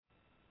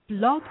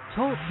Blog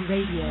Talk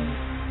Radio.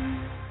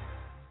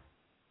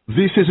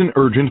 This is an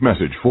urgent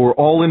message for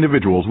all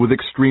individuals with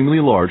extremely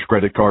large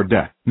credit card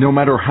debt. No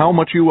matter how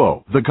much you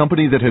owe, the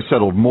company that has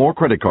settled more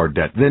credit card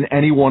debt than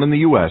anyone in the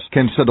U.S.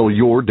 can settle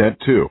your debt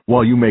too,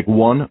 while you make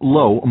one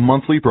low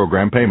monthly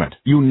program payment.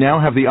 You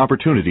now have the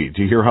opportunity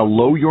to hear how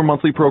low your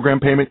monthly program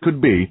payment could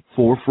be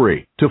for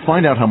free. To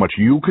find out how much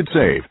you could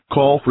save,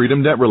 call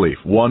Freedom Debt Relief,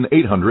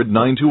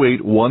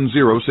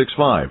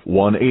 1-800-928-1065,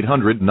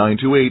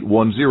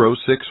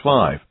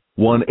 1-800-928-1065,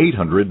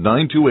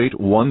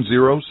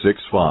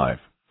 1-800-928-1065.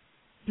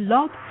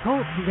 Blog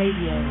Talk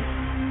Radio.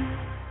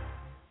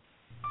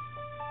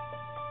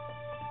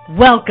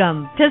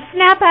 Welcome to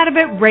Snap Out of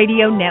It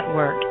Radio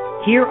Network.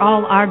 Hear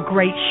all our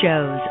great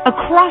shows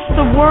across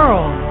the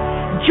world.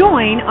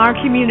 Join our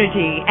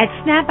community at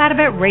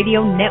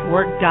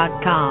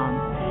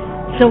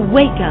snapoutofitradio.network.com. So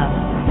wake up,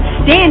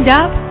 stand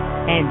up,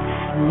 and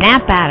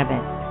snap out of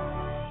it.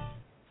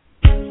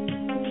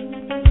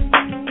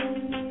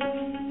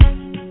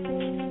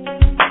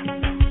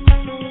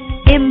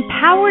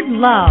 Empowered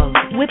Love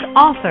with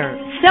author,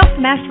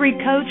 self-mastery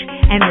coach,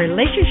 and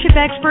relationship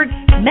expert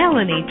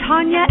Melanie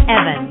Tanya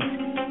Evans.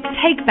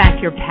 Take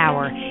back your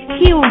power,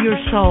 heal your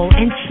soul,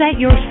 and set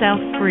yourself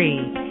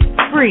free.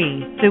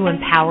 Free through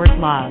Empowered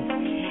Love.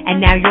 And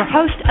now your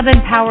host of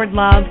Empowered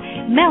Love,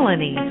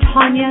 Melanie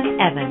Tanya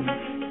Evans.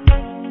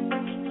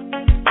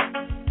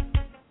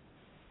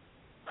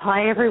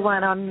 Hi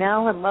everyone, I'm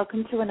Mel and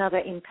welcome to another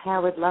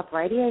Empowered Love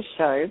radio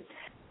show.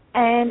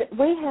 And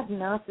we have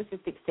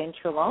Narcissistic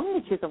Central on,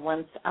 which is a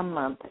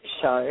once-a-month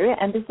show,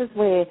 and this is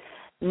where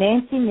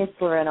Nancy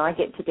Missler and I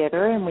get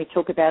together and we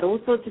talk about all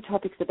sorts of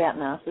topics about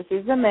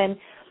narcissism. And,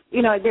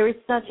 you know, there is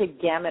such a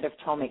gamut of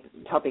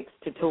topics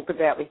to talk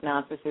about with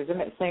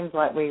narcissism. It seems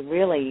like we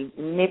really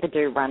never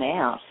do run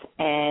out.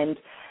 And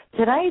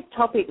today's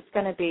topic is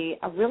going to be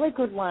a really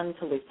good one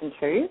to listen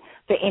to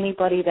for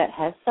anybody that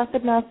has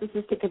suffered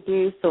narcissistic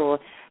abuse or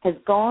has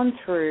gone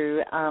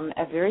through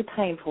a very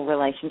painful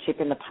relationship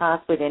in the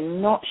past where they're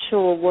not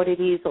sure what it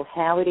is or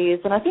how it is.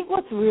 And I think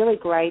what's really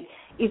great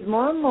is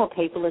more and more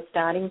people are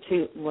starting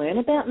to learn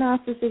about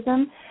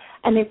narcissism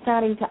and they're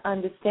starting to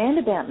understand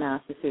about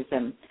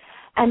narcissism.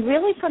 And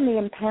really from the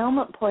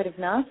empowerment point of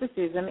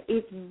narcissism,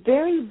 it's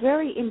very,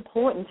 very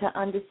important to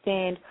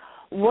understand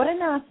what a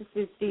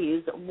narcissist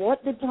is,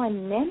 what the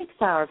dynamics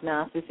are of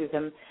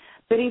narcissism,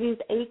 but it is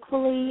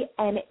equally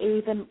and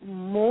even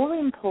more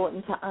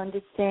important to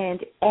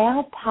understand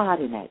our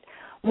part in it.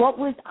 What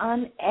was our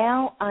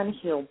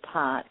unhealed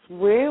parts?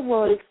 Where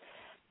was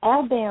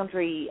our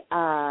boundaries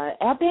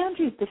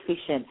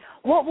deficient?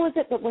 What was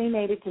it that we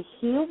needed to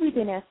heal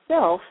within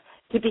ourselves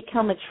to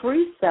become a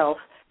true self,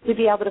 to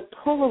be able to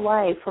pull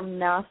away from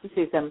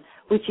narcissism,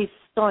 which is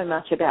so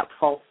much about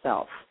false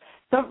self?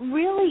 So it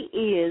really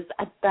is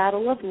a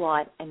battle of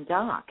light and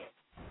dark,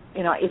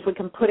 you know, if we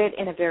can put it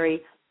in a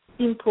very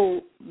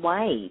simple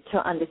way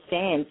to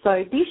understand.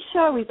 So this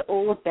show is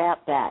all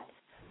about that.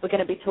 We're going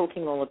to be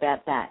talking all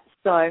about that.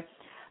 So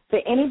for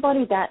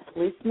anybody that's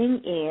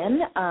listening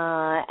in,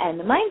 and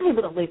the main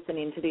people that listen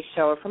into this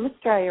show are from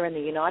Australia and the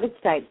United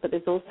States, but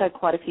there's also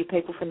quite a few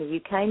people from the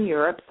UK and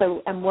Europe,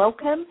 so and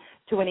welcome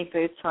to any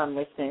first-time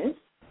listeners.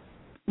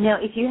 Now,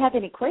 if you have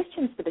any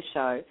questions for the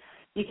show,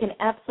 you can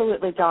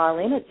absolutely dial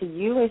in. It's a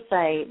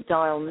USA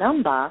dial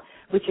number,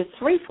 which is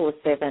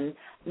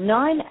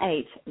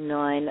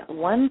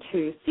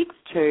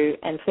 347-989-1262.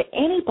 And for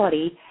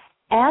anybody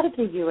out of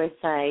the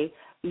USA,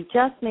 you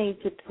just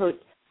need to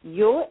put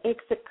your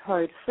exit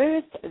code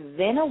first,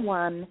 then a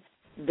 1,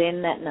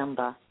 then that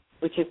number,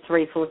 which is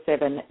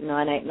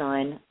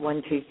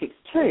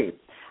 347-989-1262.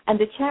 And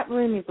the chat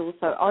room is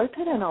also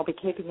open, and I'll be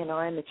keeping an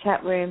eye on the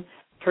chat room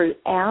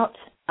throughout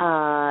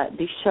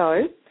this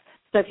show.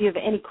 So if you have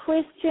any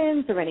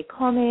questions or any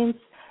comments,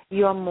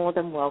 you are more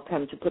than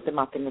welcome to put them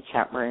up in the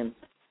chat room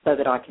so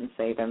that I can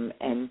see them,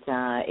 and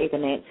either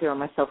Nancy or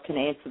myself can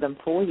answer them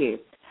for you.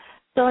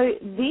 So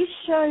this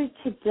show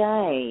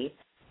today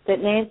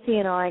that Nancy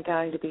and I are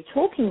going to be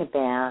talking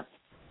about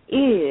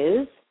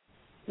is,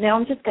 now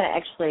I'm just going to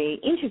actually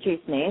introduce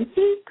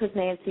Nancy because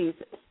Nancy's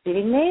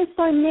sitting there.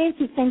 So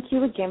Nancy, thank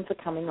you again for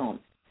coming on.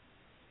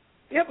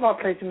 Yep, my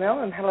pleasure,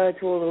 Mel, and hello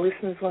to all the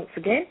listeners once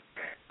again.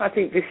 I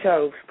think this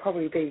show will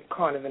probably be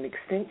kind of an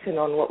extension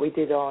on what we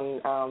did on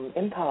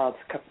Empaths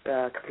a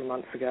couple of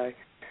months ago.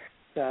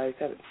 So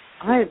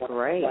I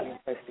agree.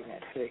 Interesting,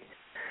 actually.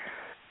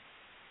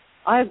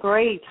 I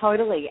agree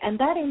totally. And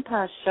that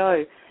Empath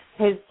show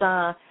has,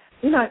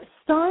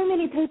 so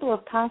many people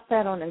have passed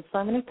that on, and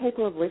so many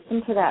people have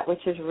listened to that,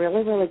 which is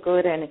really, really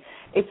good. And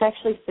it's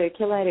actually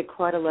circulated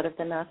quite a lot of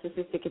the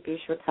narcissistic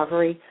abuse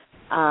recovery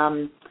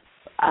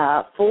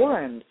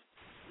forums,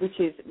 which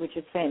is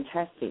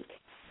fantastic.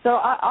 So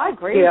I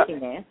agree with you,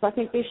 Nance. I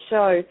think this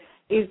show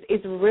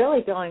is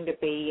really going to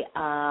be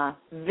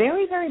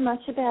very, very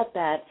much about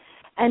that,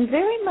 and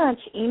very much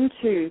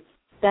into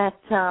that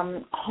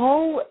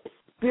whole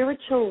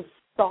spiritual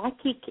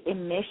psychic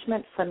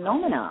enmeshment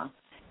phenomena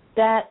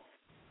that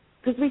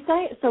because we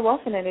say it so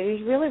often, and it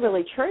is really,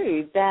 really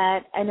true,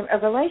 that a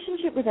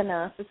relationship with a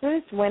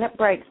narcissist, when it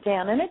breaks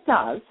down, and it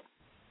does,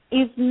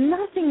 is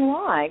nothing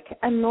like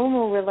a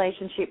normal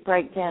relationship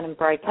breakdown and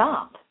break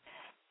up.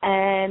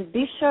 And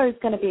this show is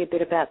going to be a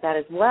bit about that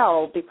as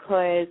well,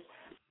 because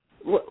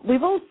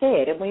we've all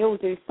said, and we all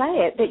do say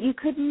it, that you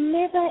could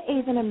never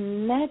even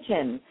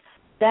imagine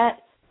that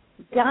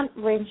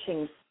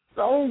gut-wrenching,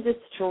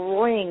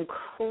 soul-destroying,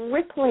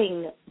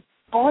 crippling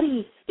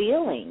body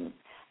feeling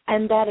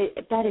and that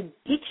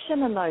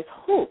addiction and those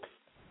hooks,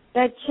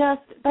 they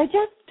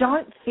just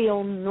don't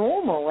feel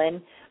normal.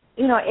 And,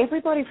 you know,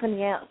 everybody from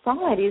the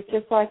outside is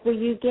just like, well,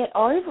 you get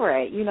over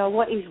it. You know,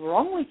 what is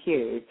wrong with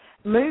you?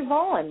 Move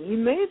on. You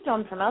moved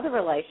on from other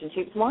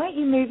relationships. Why aren't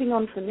you moving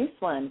on from this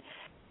one?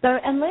 So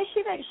unless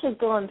you've actually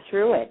gone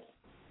through it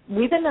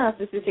with a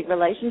narcissistic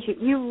relationship,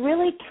 you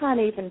really can't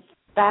even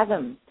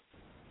fathom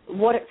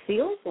what it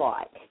feels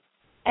like.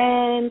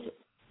 And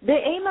the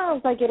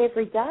emails I get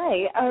every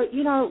day are,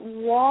 you know,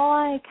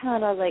 why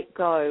can't I let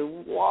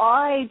go?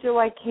 Why do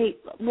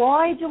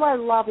I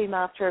love him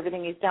after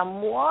everything he's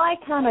done? Why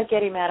can't I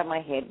get him out of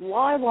my head?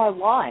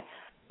 Why?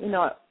 You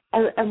know,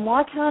 and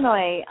why can't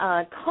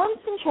I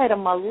concentrate on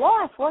my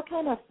life? Why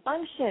can't I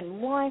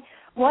function? Why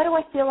do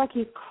I feel like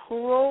he's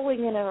crawling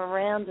in and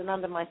around and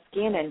under my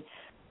skin?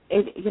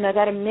 And, you know,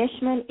 that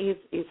enmeshment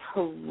is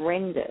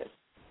horrendous.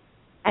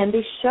 And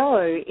this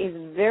show is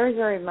very,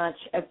 very much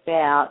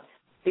about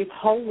this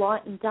whole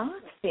light and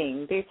dark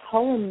thing, this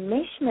whole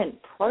enmeshment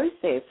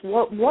process.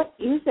 What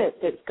is it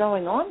that's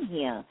going on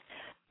here?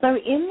 So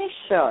in this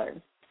show,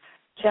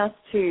 just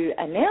to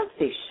announce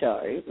this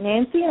show,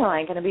 Nancy and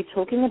I are going to be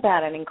talking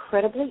about an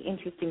incredibly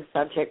interesting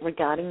subject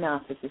regarding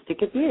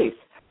narcissistic abuse.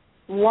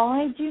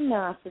 Why do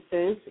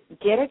narcissists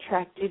get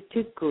attracted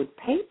to good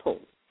people?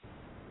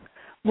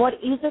 What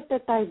is it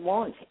that they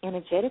want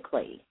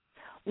energetically?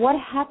 What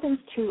happens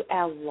to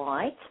our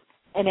light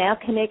and our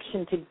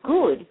connection to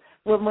good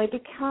when we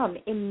become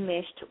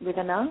enmeshed with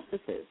a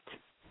narcissist?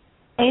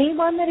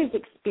 Anyone that is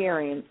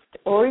experienced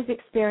or is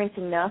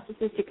experiencing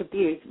narcissistic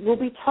abuse will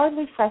be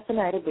totally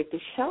fascinated with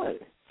this show.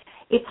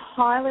 It's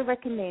highly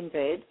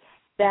recommended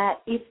that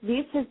if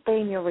this has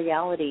been your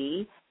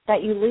reality,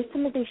 that you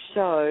listen to this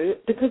show,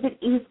 because it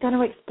is going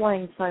to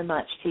explain so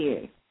much to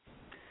you.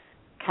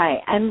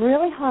 Okay, and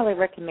really highly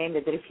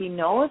recommended that if you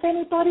know of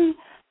anybody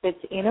that's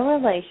in a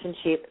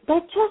relationship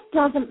that just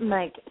doesn't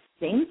make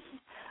sense,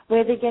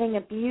 where they're getting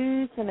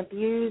abused and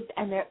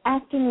they're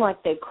acting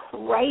like they're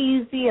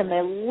crazy and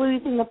they're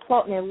losing the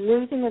plot and they're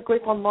losing a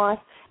grip on life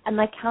and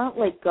they can't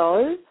let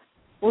go,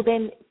 well,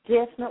 then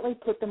definitely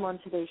put them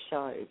onto these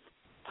shows.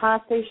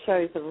 Pass these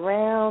shows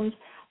around.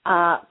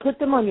 Put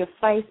them on your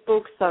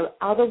Facebook so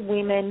other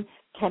women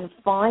can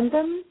find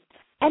them,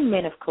 and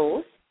men, of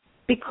course,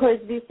 because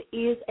this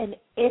is an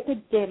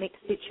epidemic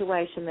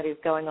situation that is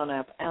going on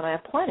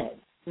our planet,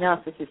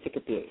 narcissistic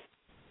abuse.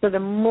 So the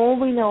more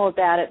we know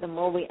about it, the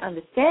more we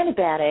understand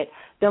about it,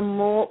 the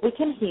more we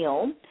can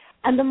heal,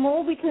 and the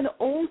more we can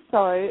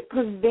also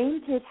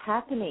prevent it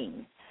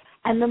happening,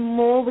 and the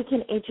more we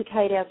can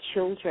educate our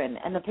children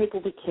and the people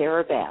we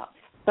care about,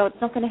 so it's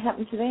not going to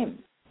happen to them.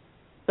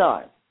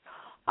 So,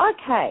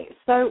 okay,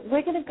 so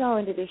we're going to go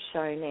into this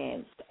show,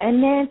 Nance. And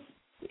Nance,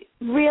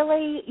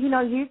 really, you know,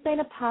 you've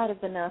been a part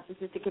of the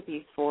narcissistic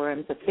abuse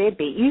forums a fair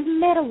bit. You've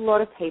met a lot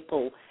of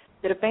people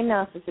that have been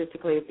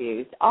narcissistically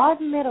abused.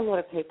 I've met a lot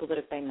of people that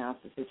have been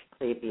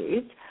narcissistically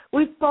abused.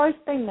 We've both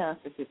been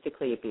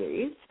narcissistically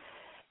abused.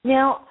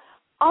 Now,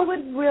 I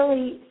would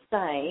really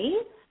say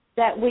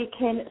that we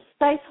can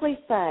safely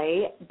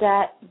say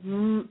that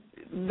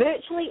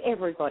virtually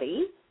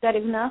everybody that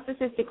is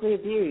narcissistically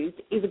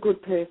abused is a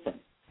good person.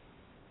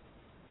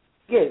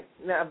 Yeah,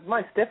 no,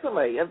 most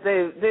definitely.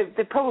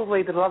 They're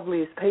probably the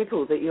loveliest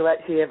people that you'll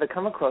actually ever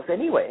come across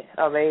anywhere.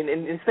 I mean,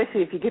 and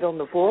especially if you get on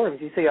the forums,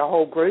 you see a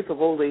whole group of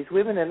all these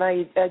women, and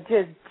they are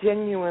just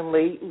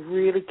genuinely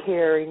really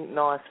caring,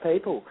 nice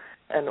people,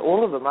 and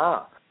all of them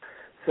are.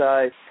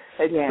 So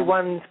it's the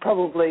ones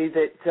probably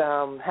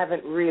that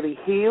haven't really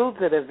healed,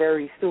 that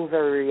are still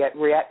very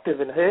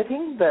reactive and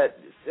hurting, but,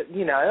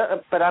 you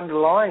know, but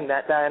underlying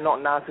that, they are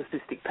not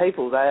narcissistic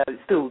people. They are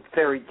still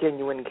very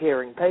genuine,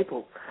 caring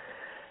people.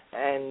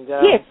 And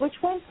yes, which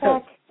went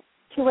back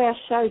to our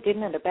show,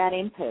 didn't it, about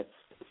empaths.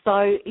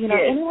 So, you know,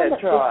 anyone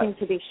that's listening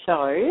to this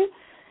show,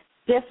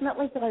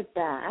 definitely go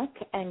back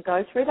and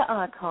go through the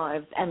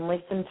archives and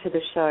listen to the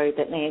show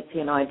that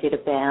Nancy and I did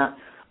about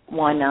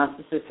why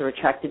narcissists are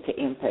attracted to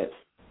empaths.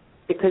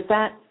 Because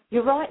that,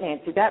 you're right,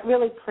 Nancy, that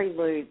really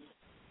preludes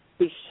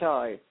this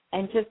show.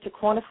 And just to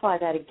quantify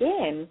that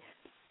again,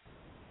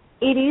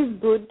 it is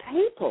good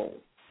people.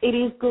 It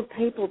is good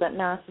people that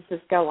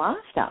narcissists go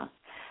after.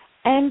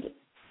 And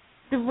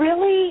the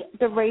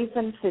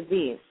reason for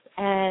this,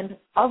 and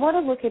I want to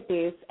look at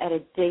this at a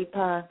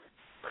deeper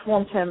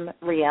quantum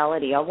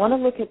reality. I want to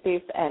look at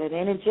this at an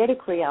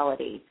energetic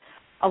reality.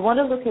 I want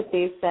to look at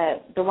this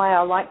at the way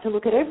I like to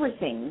look at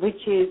everything, which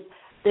is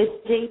the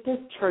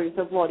deepest truth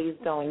of what is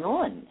going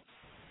on.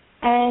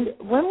 And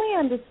when we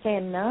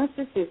understand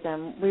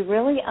narcissism, we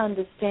really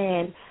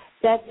understand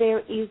that there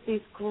is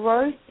this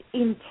gross,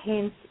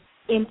 intense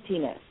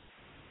emptiness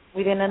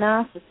within a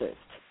narcissist.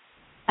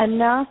 A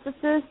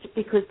narcissist,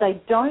 because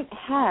they don't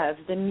have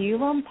the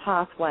neuron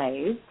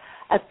pathways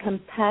of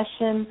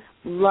compassion,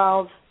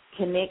 love,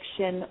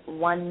 connection,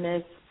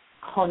 oneness,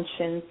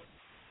 conscience,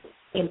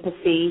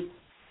 empathy,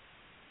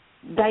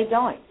 they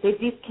don't. They're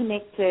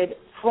disconnected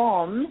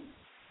from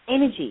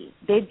energy.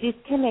 They're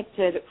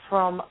disconnected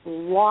from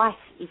life,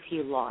 if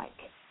you like.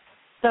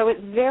 So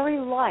it's very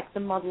like the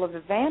model of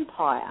a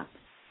vampire.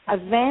 A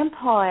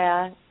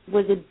vampire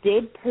was a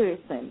dead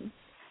person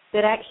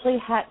that actually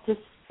had to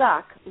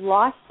suck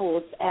life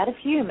force out of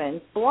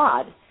humans'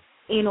 blood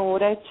in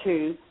order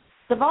to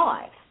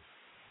survive,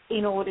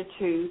 in order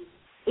to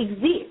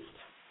exist.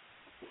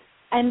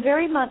 And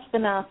very much the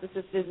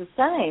narcissist is the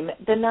same.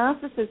 The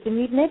narcissist, and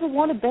you'd never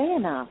want to be a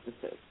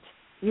narcissist.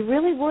 You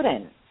really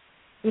wouldn't.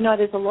 You know,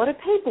 there's a lot of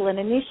people, and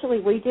initially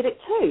we did it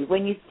too.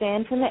 When you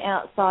stand from the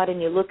outside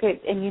and you look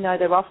at, and you know,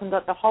 they've often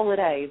got the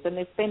holidays and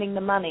they're spending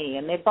the money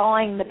and they're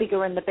buying the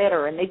bigger and the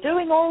better and they're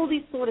doing all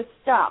this sort of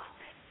stuff.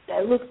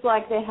 It looks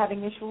like they're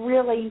having this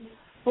really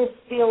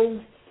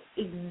fulfilled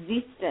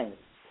existence.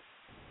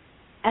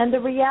 And the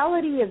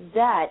reality of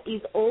that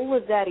is all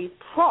of that is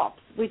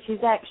props, which is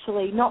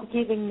actually not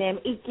giving them,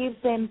 it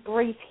gives them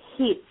brief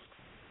hits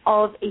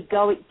of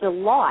egoic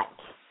delight.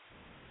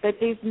 But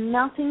there's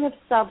nothing of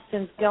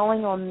substance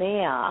going on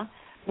there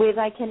where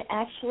they can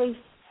actually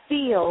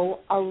feel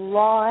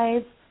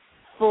alive,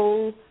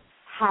 full,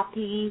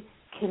 happy,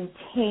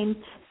 content,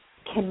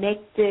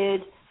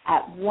 connected,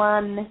 at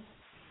one.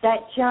 That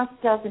just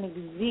doesn't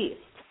exist.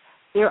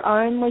 They're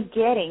only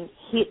getting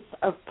hits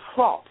of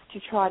props to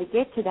try to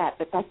get to that,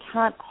 but they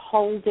can't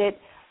hold it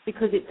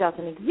because it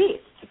doesn't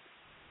exist.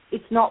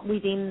 It's not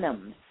within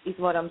them, is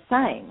what I'm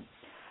saying.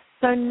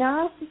 So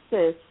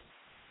narcissists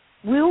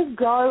will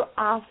go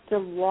after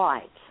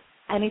light.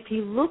 And if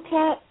you look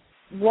at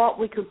what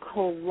we could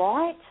call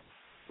light,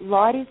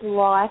 light is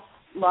life,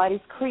 light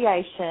is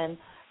creation,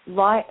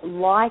 light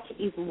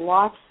is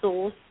life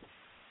source,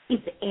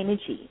 it's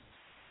energy.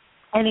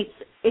 And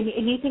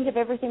you think of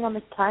everything on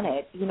this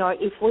planet, you know,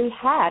 if we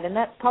had, and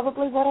that's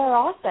probably what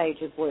our ice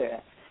ages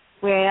were,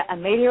 where a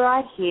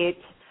meteorite hit,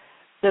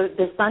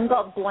 the sun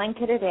got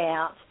blanketed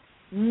out,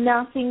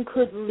 nothing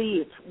could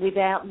live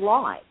without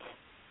light.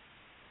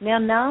 Now,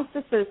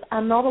 narcissists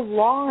are not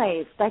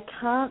alive. They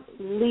can't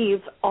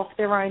live off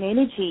their own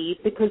energy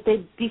because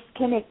they're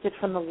disconnected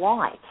from the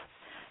light.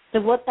 So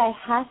what they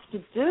have to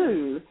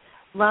do,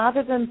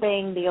 rather than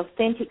being the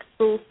authentic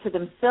source to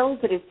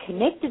themselves that is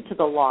connected to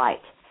the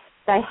light,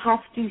 they have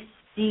to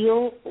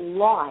steal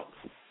light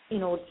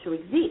in order to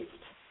exist.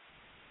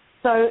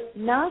 So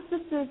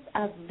narcissists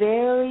are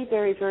very,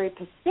 very, very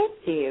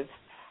perceptive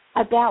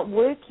about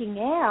working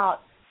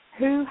out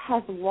who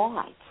has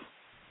light,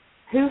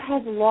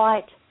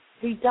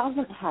 who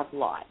doesn't have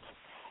light.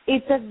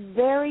 It's a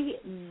very,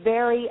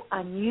 very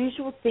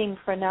unusual thing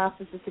for a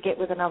narcissist to get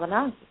with another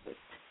narcissist.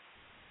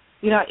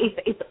 You know,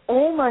 it's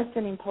almost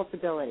an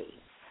impossibility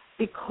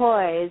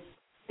because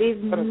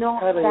there's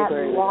not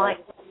that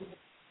light.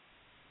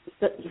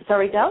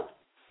 Sorry, Doug?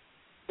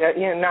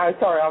 No,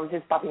 sorry, I was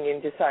just butting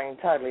in, just saying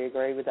totally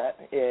agree with that,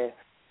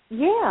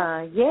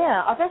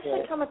 Yeah. I've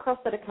actually come across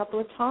that a couple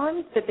of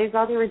times, but there's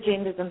other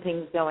agendas and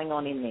things going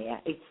on in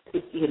there.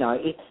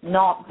 It's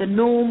not the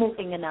normal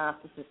thing a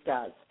narcissist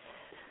does.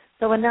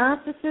 So a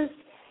narcissist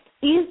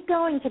is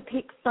going to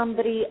pick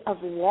somebody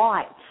of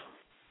light,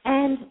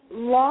 and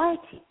light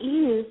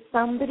is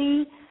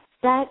somebody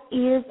that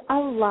is a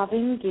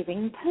loving,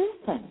 giving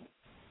person.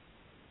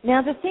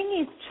 Now, the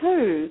thing is,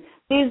 too,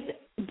 there's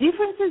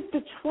differences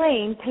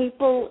between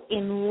people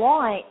in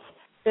light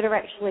that are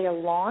actually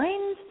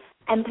aligned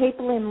and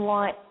people in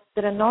light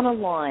that are not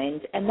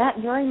aligned, and that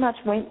very much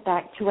went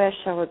back to our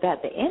show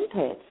about the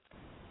empaths,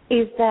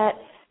 is that,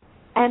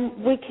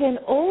 and we can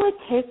all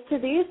attest to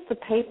this, the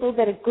people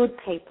that are good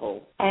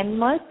people, and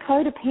most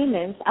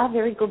codependents are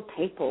very good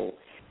people.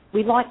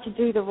 We like to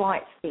do the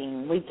right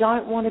thing. We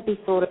don't want to be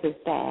thought of as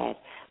bad.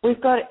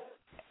 We've got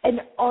an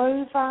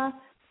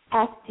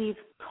overactive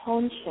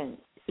conscience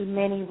in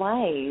many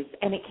ways,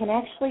 and it can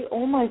actually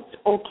almost,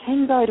 or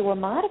can go to a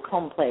martyr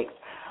complex.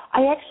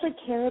 I actually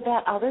care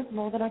about others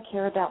more than I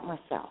care about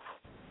myself.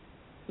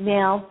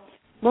 Now,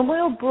 when we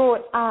were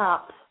brought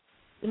up,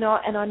 you know,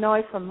 and I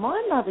know from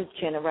my mother's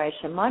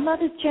generation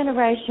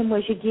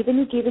was you give and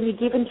you give and you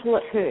give until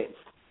it hurts,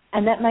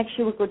 and that makes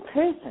you a good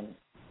person.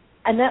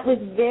 And that was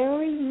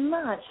very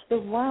much the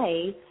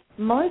way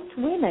most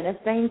women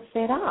have been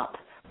set up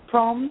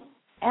from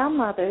our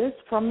mothers,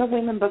 from the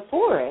women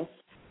before us,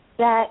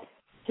 that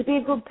to be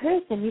a good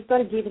person, you've got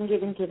to give and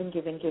give and give and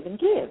give and give and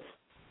give.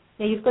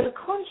 Now, you've got a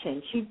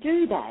conscience. You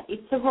do that.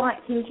 It's the right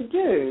thing to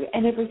do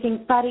and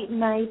everything, but it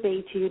may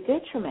be to your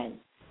detriment.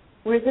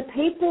 Whereas a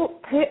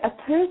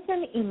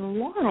person in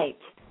light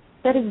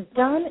that has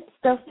done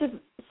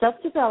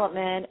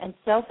self-development and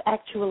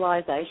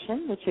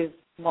self-actualization, which is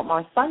what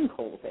my son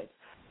calls it,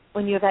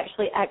 when you've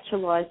actually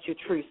actualized your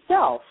true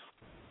self,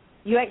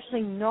 you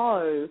actually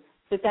know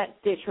that that's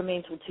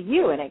detrimental to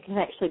you, and it can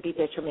actually be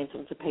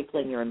detrimental to people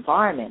in your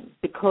environment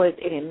because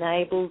it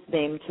enables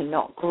them to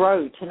not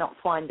grow, to not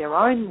find their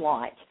own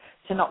light,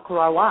 to not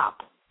grow up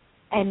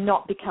and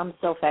not become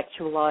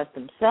self-actualized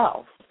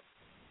themselves.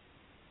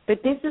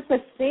 But this is the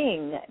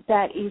thing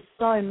that is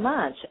so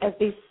much of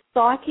this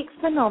psychic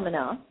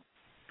phenomena,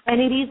 and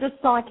it is a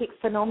psychic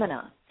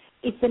phenomena.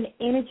 It's an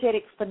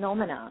energetic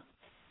phenomena.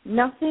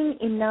 Nothing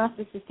in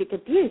narcissistic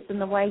abuse and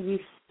the way you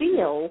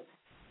feel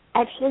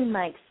actually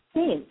makes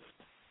sense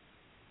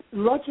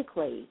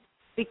logically,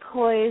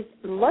 because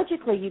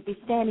logically you'd be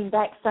standing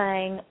back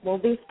saying, well,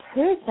 this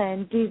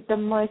person did the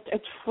most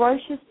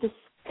atrocious,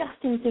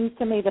 disgusting things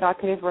to me that I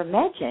could ever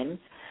imagine,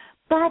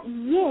 but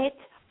yet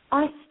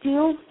I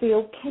still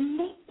feel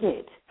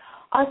connected.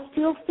 I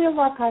still feel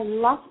like I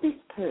love this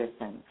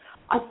person.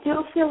 I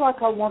still feel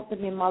like I want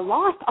them in my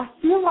life. I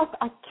feel like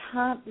I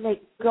can't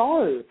let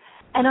go.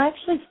 And I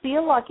actually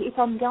feel like if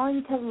I'm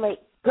going to let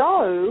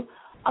go,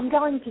 I'm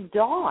going to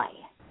die.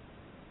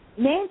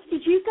 Nance,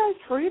 did you go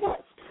through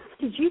that stuff?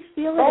 Did you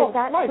feel it at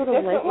that sort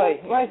of level?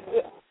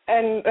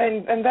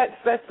 And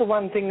that's the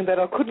one thing that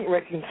I couldn't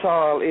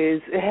reconcile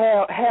is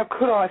how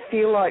could I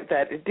feel like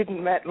that? It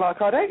didn't matter.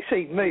 Like I'd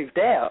actually moved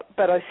out,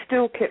 but I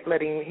still kept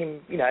letting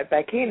him,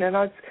 back in, and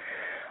I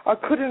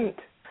couldn't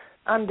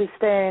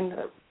understand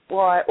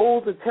why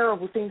all the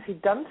terrible things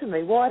he'd done to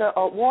me, why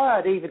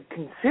I'd even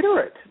consider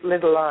it,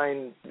 let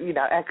alone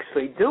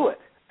actually do it.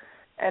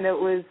 And it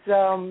was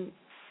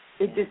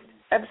it just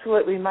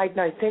absolutely made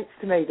no sense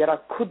to me that I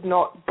could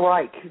not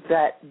break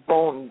that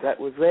bond that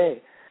was there.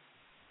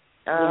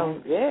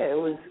 It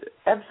was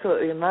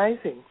absolutely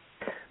amazing.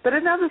 But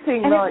another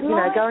thing,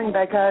 going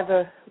back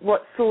over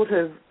what sort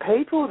of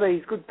people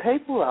these good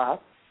people are,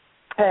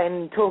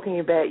 and talking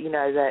about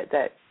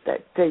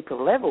that deeper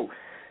level.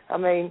 I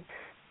mean,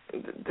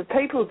 the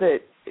people that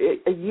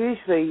are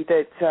usually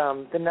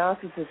the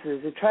narcissist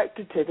is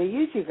attracted to, they're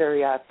usually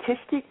very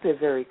artistic. They're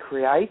very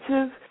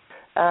creative.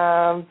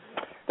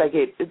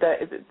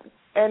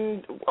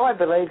 And I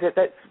believe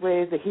that's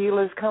where the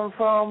healers come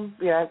from,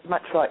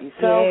 much like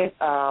yourself,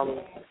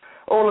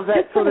 all of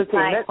that sort of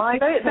thing.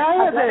 They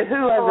are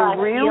who are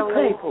the real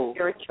people.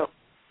 Spiritual.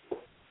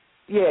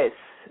 Yes,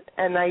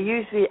 and they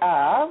usually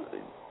are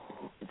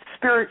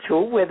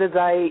spiritual, whether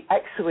they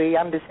actually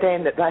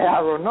understand that they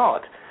are or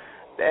not.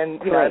 And,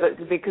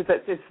 because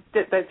that's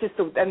just,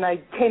 and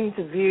they tend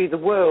to view the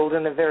world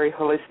in a very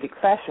holistic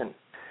fashion.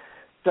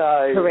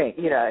 So, correct.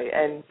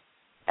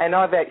 And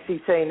I've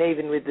actually seen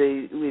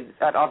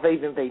I've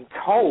even been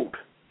told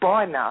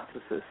by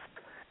narcissists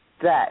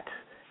that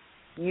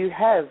you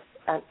have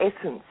an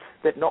essence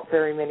that not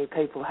very many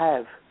people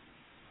have.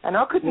 And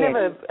I could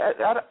never,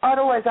 I'd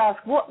always ask,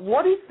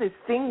 what is this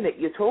thing that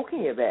you're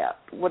talking about?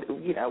 What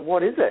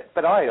is it?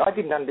 But I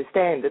didn't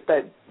understand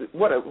that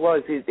what it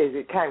was is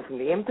it came from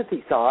the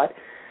empathy side,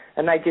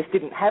 and they just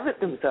didn't have it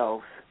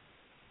themselves.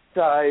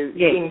 So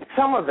in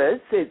some of us,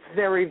 it's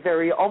very,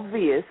 very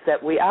obvious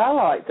that we are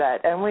like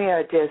that, and we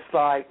are just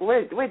like,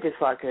 we're just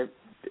like a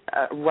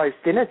roast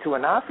dinner to a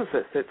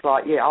narcissist. It's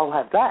like, I'll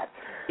have that.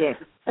 Yes.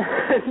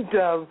 And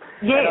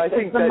I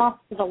think it's the must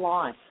of the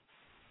life.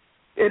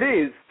 It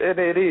is, and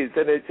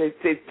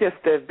it's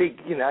just a big,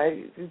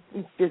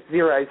 just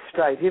zero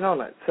straight in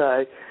on it.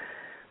 So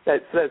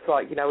that's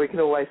like, we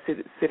can always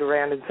sit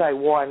around and say,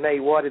 why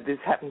me? Why did this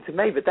happen to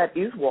me? But that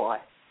is why.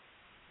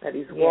 That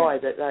is why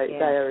that they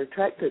are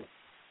attracted.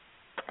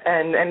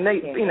 And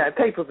these,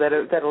 people that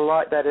are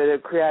like that, are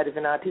creative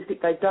and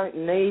artistic, they don't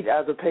need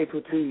other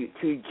people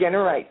to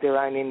generate their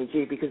own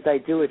energy because they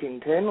do it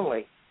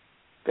internally.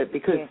 But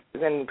because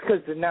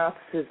the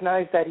narcissist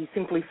knows that, he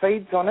simply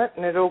feeds on it,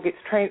 and it all gets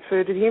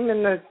transferred to him,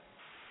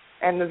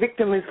 and the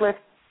victim is left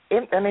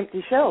an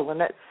empty shell,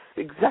 and that's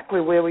exactly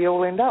where we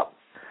all end up.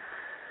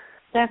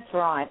 That's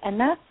right, and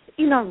that's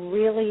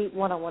really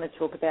what I want to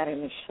talk about in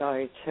this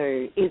show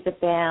too, is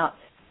about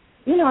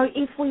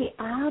if we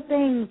are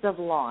beings of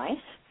light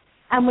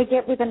and we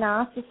get with a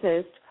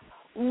narcissist,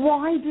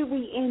 why do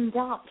we end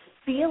up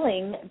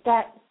feeling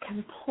that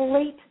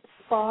complete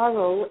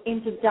spiral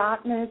into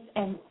darkness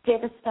and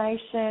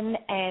devastation,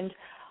 and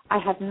I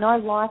have no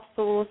life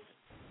source,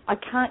 I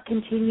can't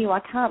continue, I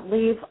can't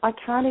live, I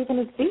can't even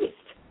exist?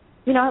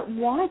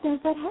 Why does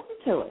that happen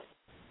to us?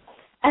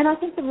 And I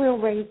think the real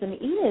reason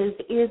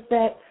is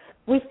that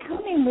we've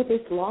come in with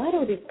this light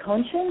or this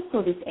conscience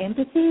or this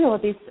empathy or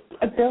this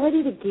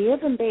ability to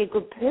give and be a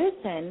good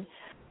person,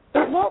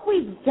 but what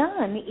we've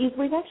done is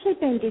we've actually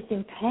been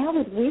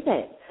disempowered with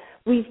it.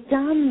 We've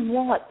done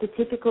what the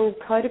typical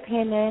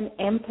codependent,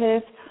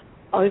 empath,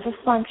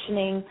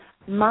 over-functioning,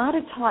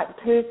 martyr-type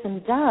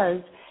person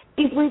does,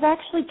 is we've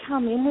actually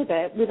come in with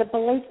it with a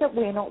belief that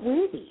we're not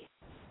worthy,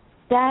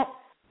 that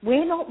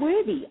we're not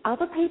worthy.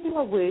 Other people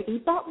are worthy,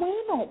 but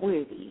we're not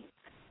worthy.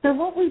 So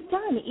what we've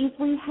done is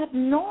we have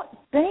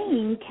not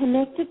been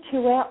connected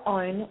to our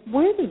own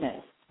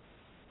worthiness.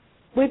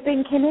 We've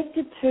been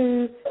connected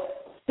to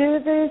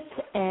service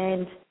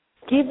and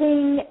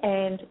giving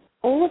and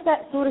all of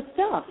that sort of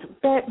stuff,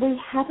 but we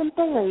haven't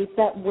believed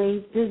that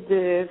we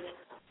deserve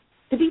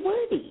to be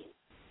worthy.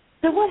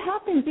 So what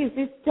happens is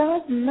this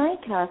does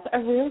make us a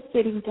real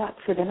sitting duck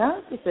for the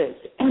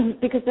narcissist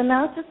because the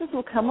narcissist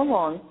will come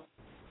along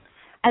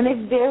and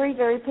they're very,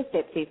 very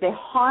perceptive. They're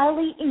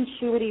highly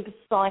intuitive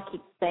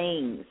psychic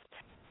beings.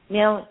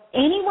 Now,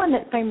 anyone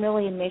that's been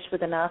really enmeshed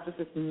with a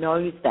narcissist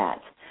knows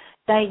that.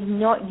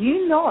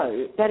 You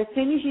know that as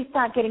soon as you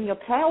start getting your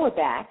power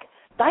back,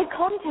 they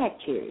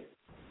contact you.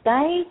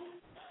 They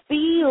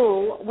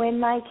feel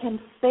when they can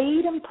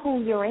feed and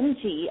pull your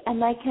energy,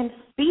 and they can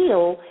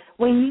feel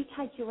when you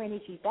take your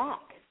energy back.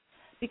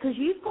 Because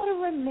you've got to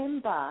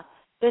remember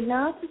the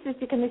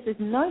narcissistic, and this is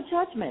no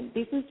judgment,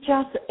 this is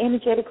just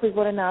energetically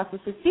what a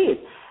narcissist is.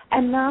 A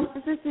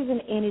narcissist is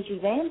an energy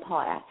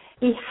vampire.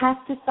 He has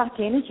to suck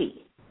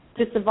energy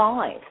to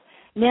survive.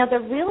 Now, the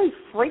really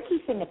freaky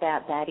thing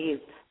about that is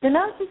the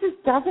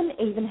narcissist doesn't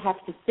even have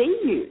to see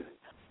you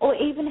or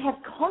even have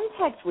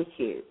contact with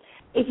you.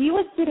 If you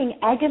are sitting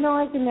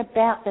agonizing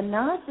about the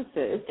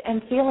narcissist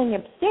and feeling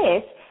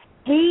obsessed,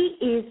 he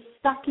is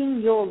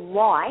sucking your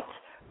light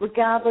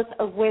regardless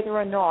of whether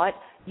or not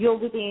you're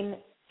within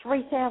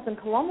 3,000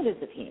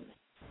 kilometers of him.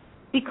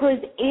 Because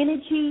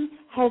energy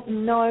has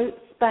no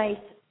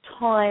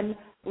space-time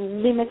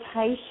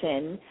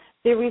limitation.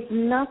 There is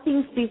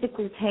nothing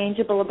physical,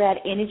 tangible about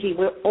energy.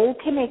 We're all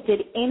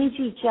connected.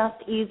 Energy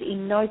just is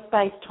in no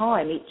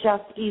space-time. It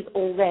just is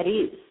all that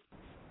is.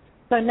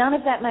 So none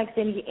of that makes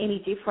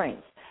any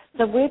difference.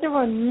 So whether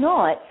or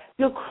not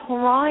you're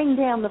crying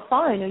down the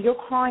phone or you're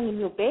crying in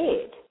your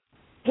bed,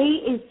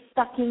 he is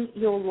sucking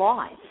your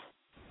life,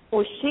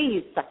 or she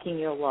is sucking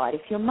your light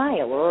if you're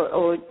male,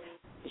 or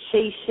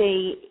she,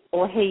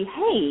 or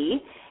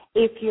he,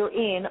 if you're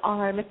in a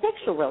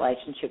homosexual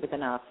relationship with a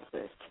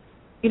narcissist.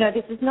 You know,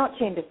 this is not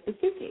gender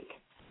specific.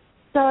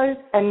 So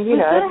and we've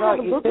got to have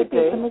a like look at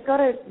this, and we've got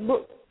to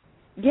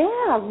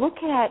look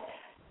at.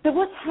 So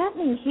what's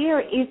happening here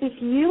is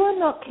if you are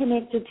not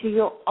connected to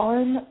your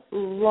own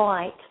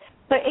light,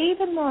 so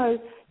even though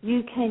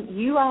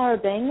you are a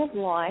being of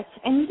light,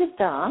 and you just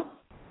are,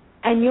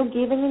 and you're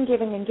giving and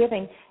giving and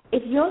giving,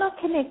 if you're not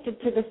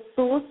connected to the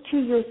source to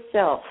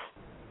yourself,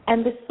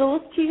 and the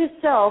source to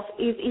yourself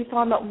is if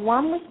I'm at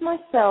one with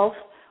myself,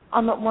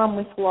 I'm at one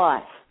with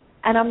life.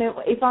 And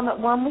if I'm at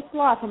one with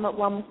life, I'm at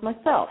one with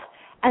myself.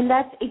 And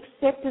that's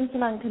acceptance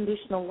and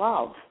unconditional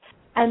love.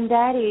 And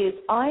that is,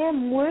 I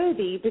am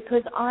worthy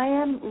because I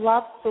am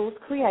love, source,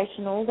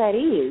 creation, all that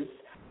is.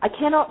 I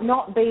cannot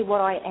not be what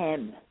I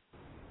am.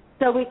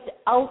 So it's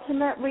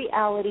ultimate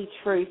reality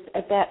truth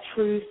about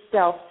true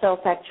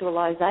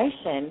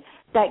self-actualization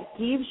that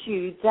gives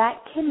you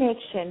that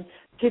connection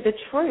to the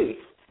truth.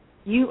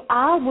 You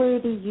are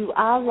worthy, you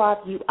are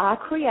love, you are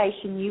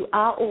creation, you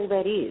are all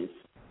that is.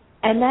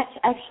 And that's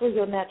actually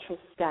your natural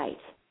state.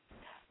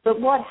 But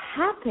what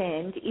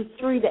happened is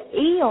through the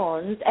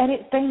eons, and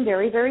it's been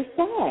very, very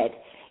sad,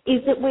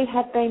 is that we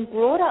have been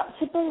brought up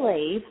to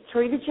believe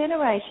through the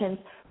generations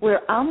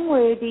we're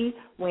unworthy,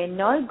 we're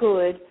no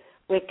good,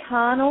 we're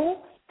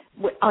carnal,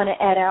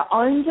 at our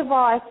own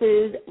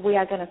devices, we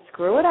are going to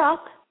screw it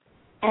up,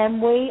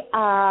 and we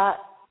are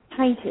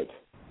tainted.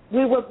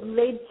 We were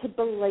led to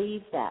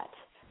believe that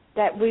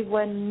we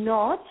were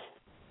not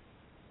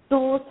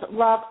source,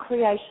 love,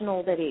 creation,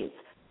 all that is.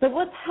 So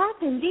what's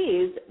happened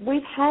is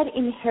we've had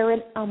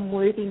inherent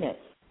unworthiness.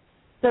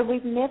 So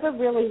we've never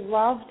really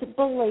loved,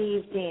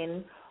 believed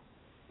in,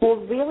 or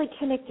really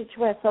connected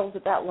to ourselves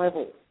at that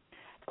level.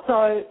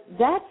 So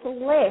that's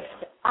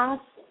left us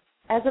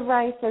as a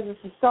race, as a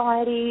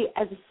society,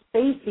 as a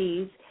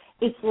species,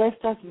 it's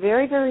left us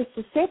very, very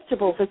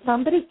susceptible for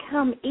somebody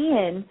come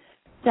in,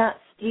 start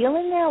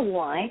stealing our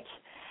light,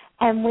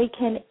 and we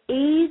can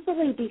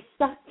easily be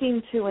sucked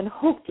into and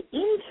hooked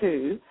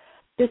into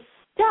the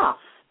stuff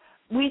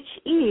which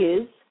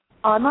is,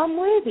 I'm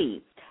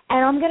unworthy,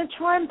 and I'm going to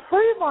try and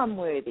prove I'm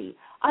worthy.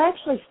 I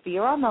actually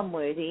fear I'm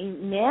unworthy.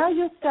 Now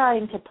you're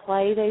starting to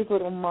play these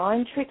little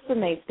mind tricks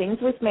and these things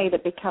with me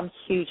that become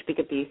huge, big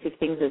abusive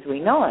things, as we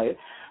know.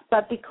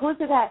 But because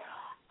of that,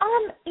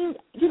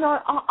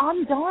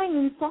 I'm dying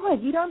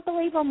inside. You don't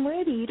believe I'm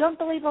worthy. You don't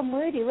believe I'm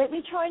worthy. Let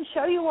me try and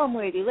show you I'm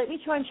worthy. Let me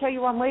try and show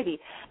you I'm worthy.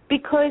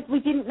 Because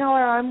we didn't know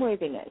our own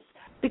worthiness.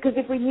 Because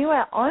if we knew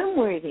our own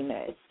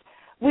worthiness,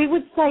 we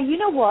would say, you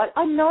know what,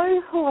 I know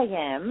who I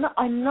am.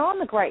 I know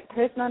I'm a great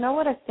person. I know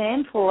what I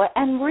stand for.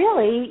 And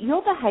really,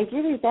 your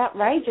behavior is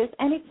outrageous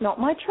and it's not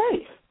my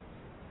truth.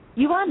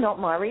 You are not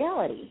my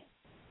reality.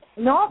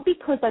 Not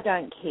because I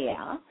don't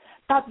care,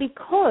 but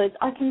because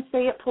I can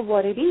see it for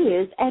what it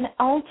is, and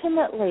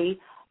ultimately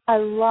I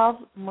love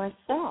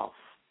myself.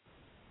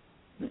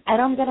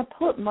 And I'm going to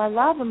put my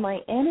love and my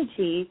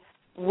energy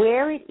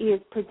where it is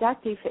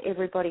productive for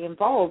everybody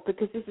involved,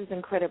 because this is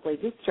incredibly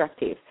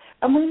destructive.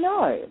 And we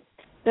know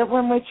that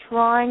when we're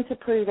trying to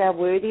prove our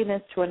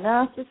worthiness to a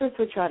narcissist,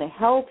 we're trying to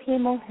help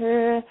him or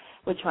her,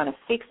 we're trying to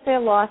fix their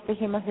life for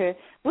him or her,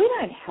 we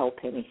don't help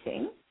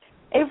anything.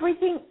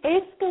 Everything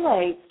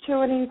escalates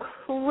to an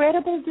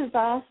incredible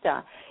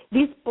disaster.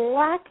 This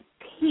black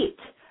pit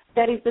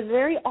that is the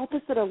very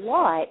opposite of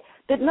light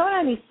that not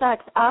only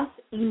sucks us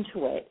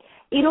into it,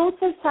 it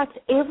also sucks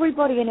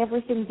everybody and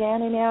everything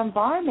down in our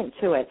environment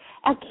to it.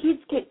 Our kids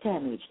get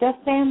damaged, our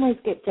families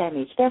get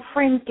damaged, our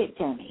friends get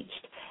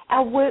damaged,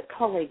 our work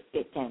colleagues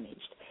get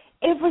damaged.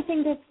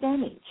 Everything gets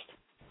damaged.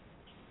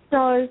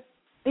 So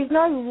there's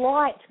no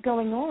light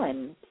going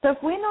on. So if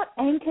we're not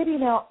anchored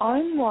in our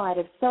own light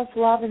of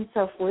self-love and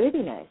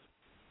self-worthiness,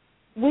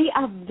 we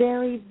are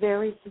very,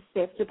 very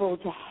susceptible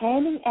to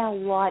handing our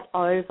light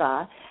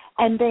over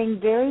and being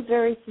very,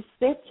 very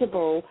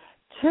susceptible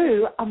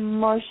to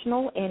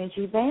emotional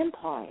energy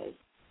vampires,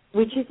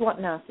 which is what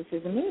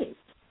narcissism is.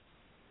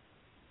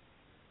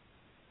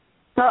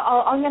 So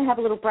I'm going to have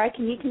a little break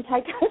and you can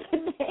take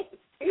over next.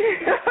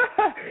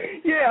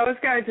 Yeah, I was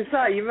going to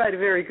say, you made a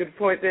very good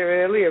point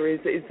there earlier,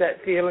 is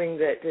that feeling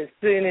that as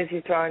soon as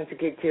you're trying to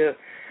get you're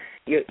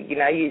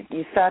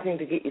starting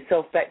to get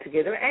yourself back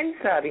together and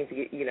starting to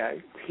get,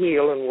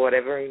 heal and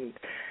whatever and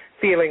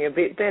feeling a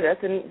bit better,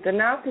 then the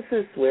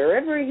narcissist,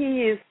 wherever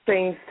he is,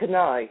 seems to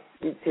know.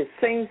 It just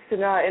seems to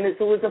know. And it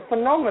was a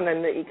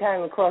phenomenon that you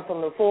came across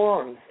on the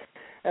forums.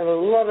 And a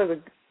lot of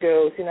the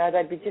girls,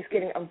 they'd be just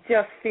getting, I'm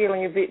just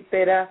feeling a bit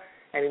better,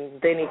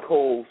 and then he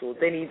calls, or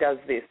then he does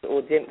this,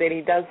 or then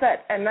he does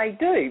that. And they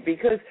do,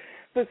 because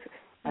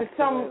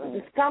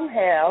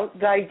somehow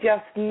they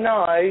just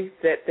know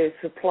that there's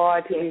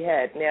supply to be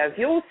had. Now, if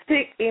you're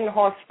sick in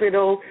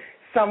hospital,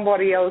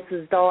 somebody else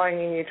is dying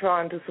and you're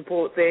trying to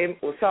support them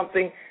or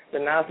something, the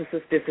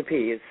narcissist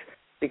disappears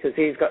because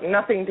he's got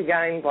nothing to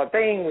gain by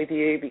being with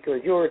you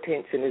because your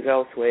attention is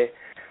elsewhere.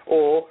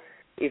 Or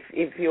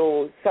if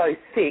you're so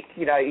sick,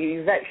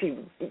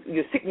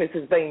 your sickness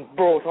has been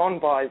brought on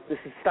by the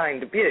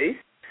sustained abuse,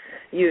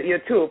 you're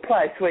to a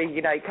place where,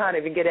 you can't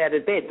even get out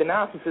of bed. The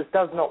narcissist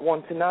does not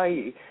want to know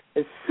you.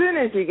 As soon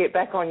as you get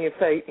back on your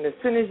feet and as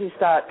soon as you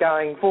start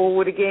going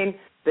forward again,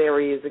 there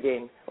he is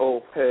again,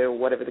 or her, or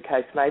whatever the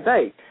case may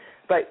be.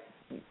 But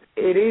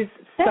it is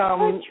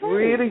some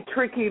really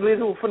tricky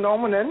little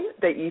phenomenon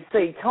that you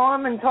see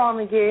time and time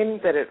again,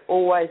 that it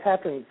always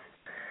happens.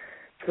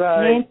 So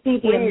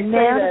Nancy,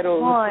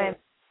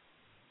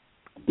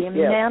 the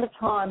amount of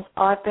times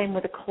I've been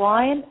with a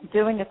client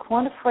doing a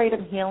quantum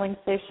freedom healing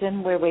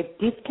session where we're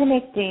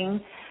disconnecting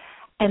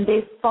and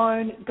their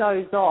phone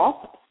goes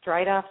off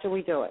straight after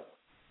we do it.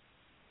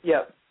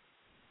 Yep.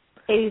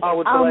 I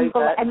would believe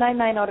that. And they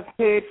may not have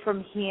heard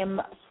from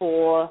him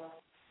for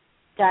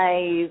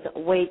days,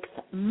 weeks,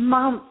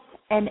 months,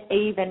 and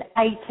even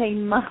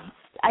 18 months,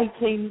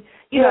 2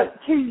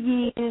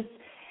 years,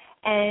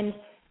 and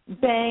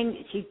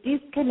bang, she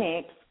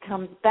disconnects,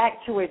 comes back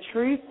to her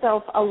true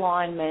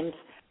self-alignment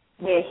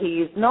where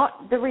he is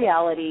not the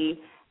reality,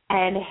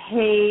 and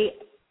he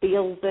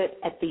feels it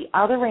at the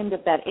other end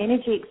of that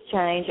energy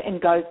exchange and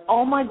goes,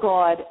 oh, my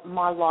God,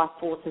 my life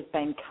force has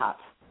been cut.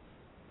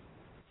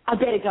 I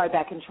better go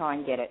back and try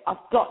and get it. I've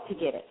got to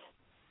get it.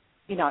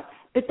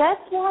 But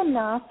that's why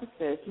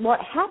narcissists, what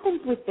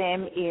happens with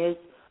them is,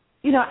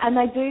 and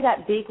they do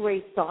that big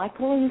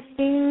recycling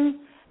thing.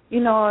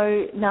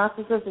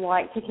 Narcissists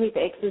like to keep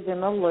exes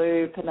in the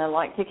loop, and they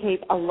like to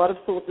keep a lot of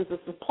sources of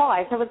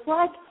supply. So it's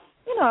like,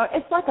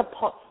 it's like a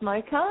pot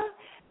smoker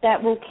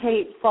that will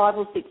keep 5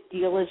 or 6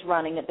 dealers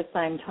running at the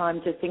same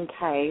time just in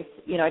case,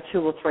 2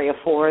 or 3 or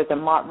 4 of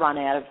them might run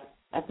out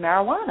of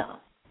marijuana.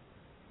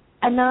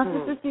 A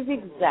narcissist is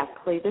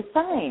exactly the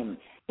same.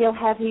 He'll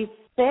have his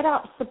set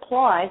up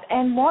supplies,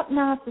 and what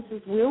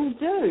narcissists will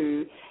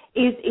do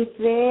is if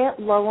they're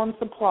low on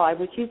supply,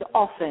 which is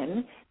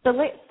often, so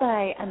let's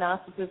say a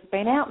narcissist has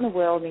been out in the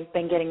world and he's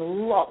been getting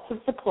lots of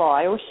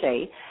supply, or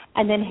she,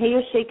 and then he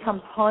or she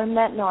comes home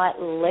that night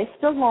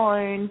left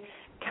alone,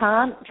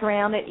 can't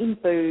drown it in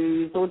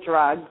booze or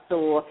drugs,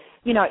 or,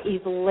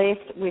 is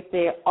left with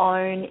their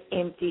own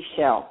empty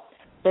shell.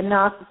 The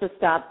narcissist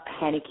starts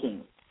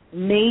panicking,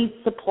 needs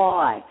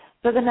supply.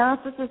 So the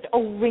narcissist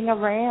will ring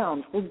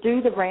around, will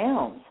do the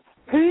rounds.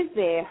 Who's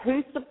there?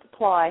 Who's the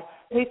supply?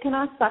 Who can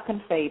I suck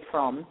and feed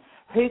from?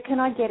 Who can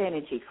I get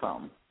energy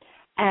from?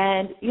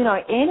 And,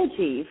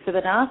 energy for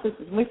the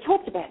narcissist, and we've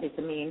talked about this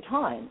a million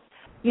times,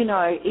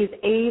 is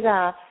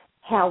either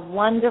how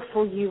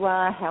wonderful you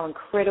are, how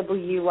incredible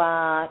you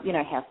are,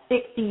 how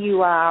sexy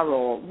you are,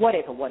 or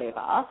whatever,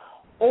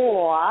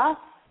 or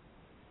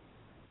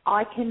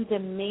I can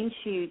diminish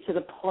you to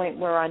the point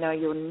where I know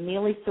you're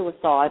nearly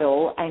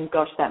suicidal, and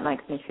gosh, that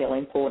makes me feel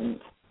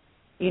important.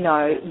 You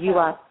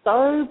are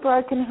so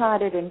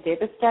brokenhearted and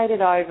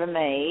devastated over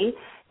me,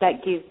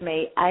 that gives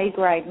me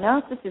A-grade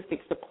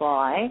narcissistic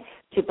supply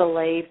to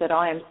believe that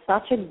I am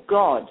such a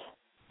god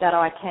that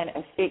I can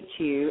affect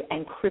you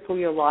and cripple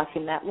your life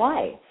in that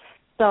way.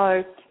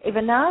 So if a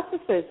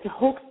narcissist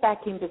hooks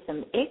back into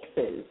some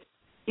exes,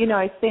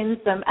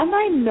 sends them, and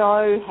they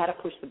know how to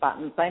push the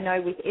buttons. They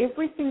know with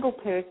every single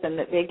person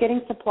that they're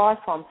getting supply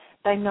from,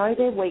 they know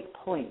their weak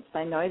points.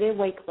 They know their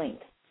weak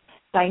links.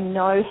 They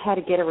know how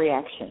to get a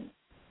reaction.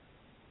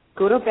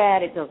 Good or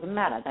bad, it doesn't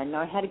matter. They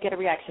know how to get a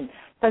reaction.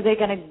 So they're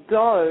going to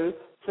go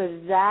for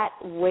that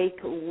weak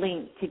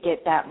link to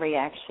get that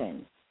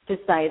reaction, to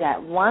say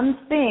that one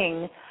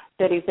thing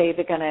that is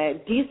either going to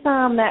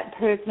disarm that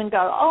person and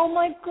go, oh,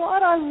 my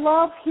God, I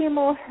love him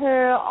or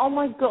her. Oh,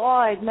 my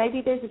God,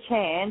 maybe there's a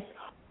chance.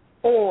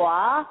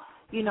 Or,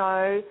 you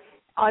know,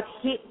 I've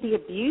hit the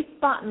abuse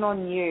button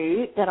on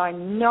you that I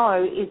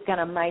know is going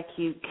to make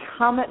you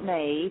come at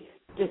me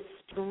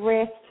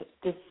distressed,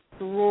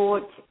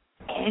 distraught,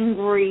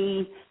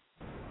 angry,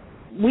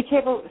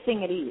 whichever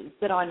thing it is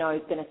that I know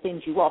is going to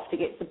send you off to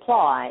get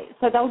supply.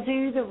 So they'll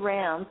do the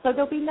rounds. So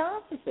there'll be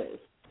narcissists.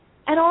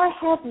 And I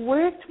have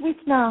worked with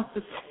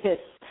narcissists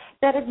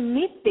that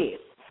admit this,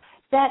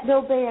 that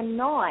there'll be a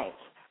night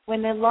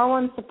when they're low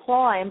on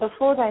supply, and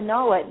before they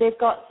know it, they've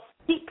got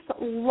 6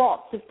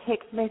 lots of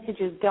text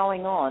messages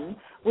going on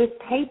with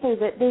people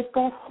that they've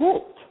got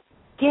hooked,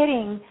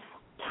 getting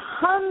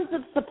tons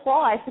of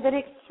supply for the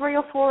next 3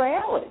 or 4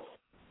 hours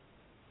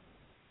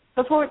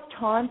before it's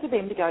time for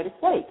them to go to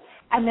sleep.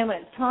 And then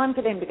when it's time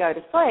for them to go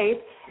to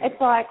sleep,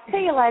 it's like,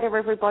 see you later,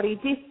 everybody,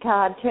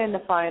 discard, turn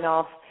the phone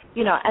off,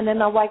 you know, and then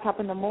they'll wake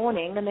up in the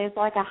morning and there's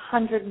like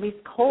 100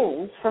 missed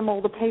calls from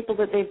all the people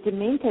that they've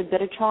demented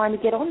that are trying to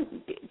get on,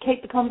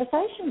 keep the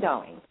conversation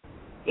going.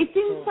 It's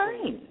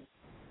insane.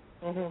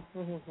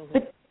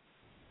 But,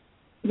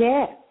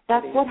 yeah,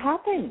 that's what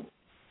happens.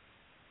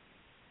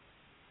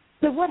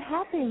 So what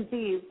happens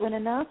is when a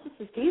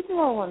narcissist is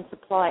low on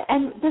supply,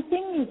 and the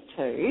thing is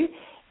too,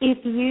 if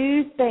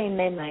you've been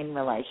their main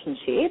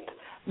relationship,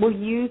 well,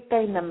 you've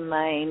been the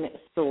main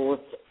source,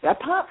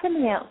 apart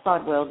from the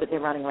outside world that they're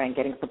running around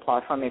getting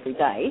supply from every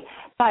day,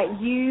 but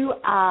you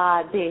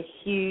are their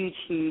huge,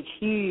 huge,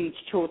 huge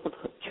choice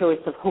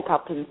of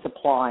hookup and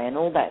supply and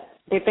all that.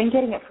 They've been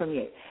getting it from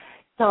you.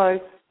 So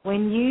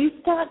when you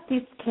start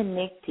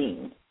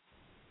disconnecting,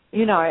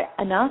 you know,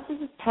 a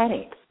narcissist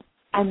panics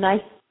and they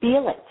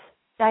feel it.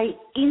 They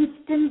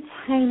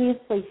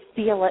instantaneously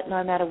feel it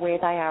no matter where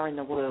they are in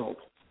the world.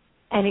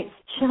 And it's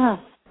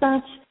just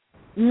such,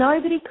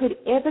 nobody could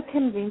ever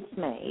convince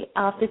me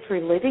after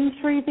living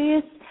through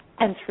this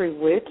and through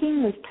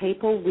working with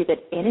people with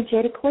it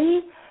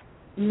energetically,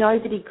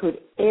 nobody could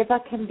ever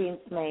convince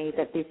me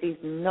that this is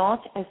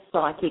not a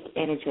psychic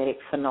energetic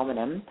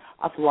phenomenon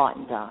of light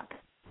and dark.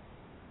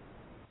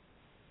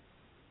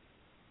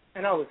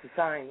 And I was the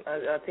same.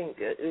 I think,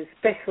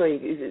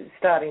 especially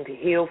starting to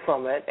heal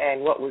from it,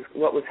 and what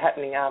was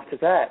happening after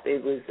that,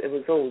 it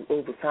was all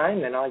the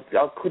same, and I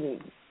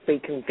couldn't be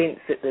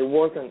convinced that there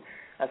wasn't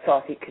a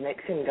psychic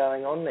connection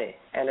going on there,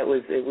 and it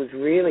was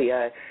really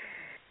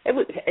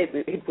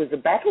it was a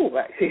battle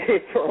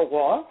actually for a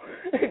while.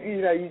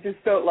 You know, you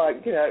just felt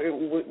like, you know, it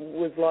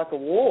was like a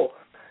war.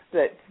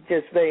 That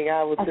just being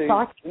able to, a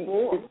psychic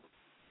war.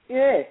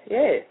 Yeah.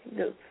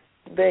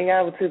 Being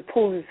able to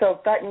pull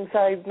yourself back and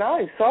say, no,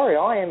 sorry,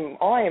 I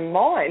am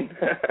mine.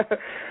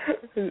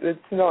 It's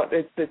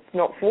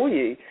not for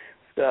you.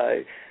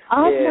 So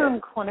I've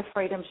done quantum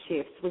freedom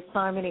shifts with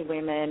so many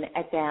women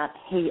about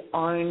he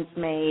owns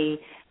me,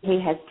 he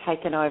has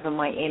taken over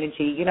my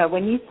energy. You know,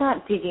 when you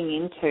start digging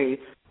into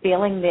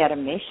feeling that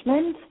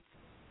enmeshment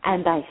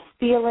and they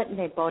feel it in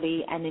their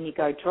body, and then you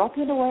go drop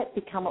into it,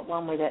 become at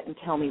one with it, and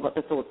tell me what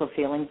the thoughts or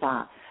feelings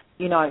are.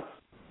 You know,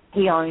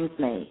 he owns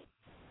me.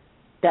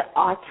 That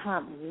I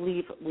can't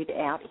live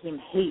without him.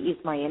 He is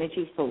my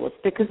energy source.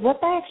 Because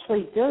what they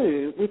actually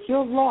do with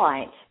your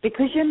light,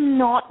 because you're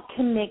not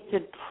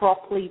connected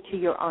properly to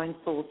your own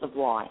source of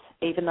light,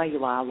 even though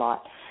you are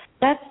light,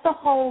 that's the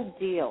whole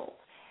deal.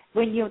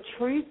 When your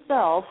true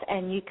self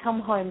and you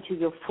come home to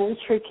your full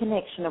true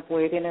connection of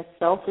worthiness,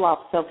 self-love,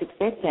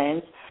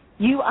 self-acceptance,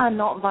 you are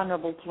not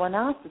vulnerable to a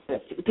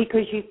narcissist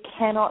because you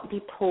cannot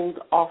be pulled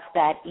off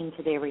that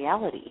into their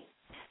reality.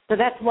 So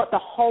that's what the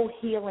whole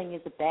healing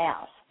is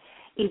about.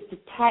 Is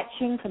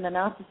detaching from the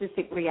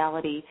narcissistic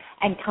reality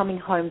and coming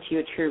home to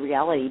your true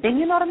reality. Then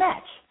you're not a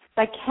match.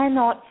 They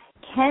cannot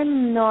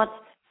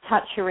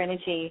touch your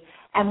energy.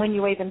 And when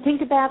you even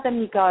think about them,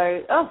 you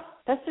go, oh,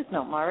 that's just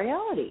not my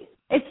reality.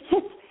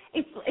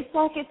 It's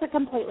like it's a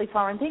completely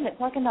foreign thing.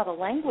 It's like another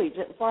language.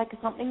 It's like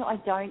something I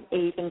don't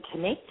even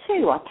connect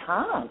to. I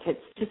can't.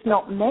 It's just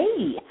not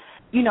me,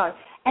 you know.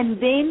 And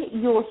then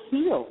you're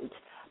healed.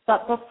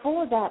 But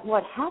before that,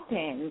 what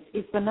happens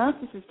is the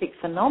narcissistic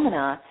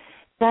phenomena,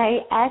 they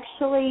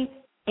actually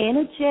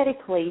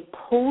energetically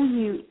pull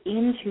you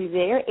into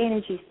their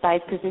energy space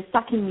because they're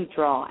sucking you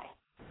dry.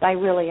 They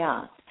really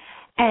are.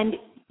 And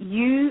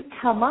you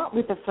come up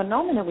with a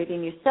phenomena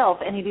within yourself,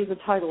 and it is a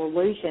total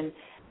illusion,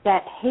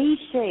 that he,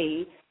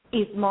 she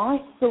is my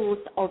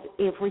source of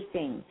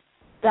everything.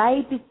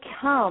 They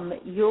become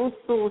your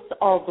source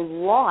of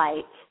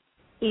light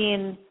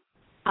in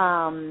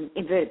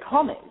inverted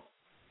commas,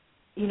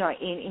 you know,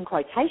 in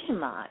quotation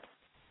marks.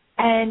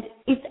 And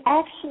it's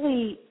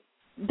actually...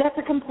 that's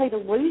a complete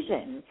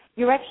illusion.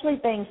 You're actually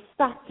being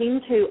sucked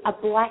into a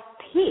black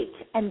pit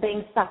and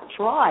being sucked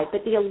dry.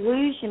 But the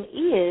illusion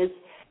is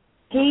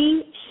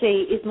he,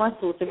 she is my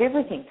source of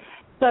everything.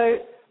 So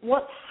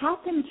what's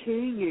happened to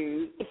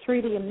you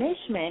through the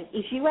enmeshment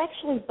is you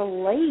actually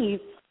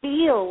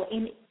feel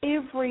in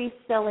every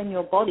cell in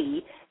your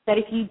body that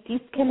if you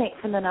disconnect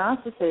from the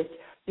narcissist,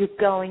 you're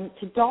going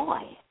to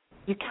die.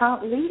 You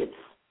can't live.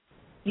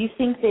 You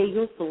think they're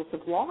your source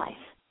of life.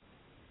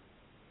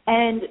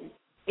 And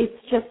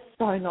it's just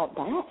so not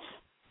that.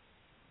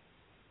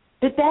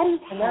 But that is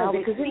how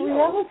because in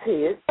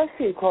reality, it's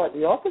actually quite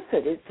the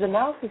opposite. It's the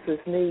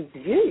narcissist needs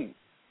you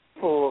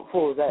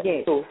for that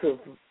source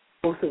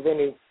of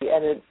energy,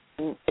 and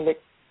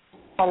it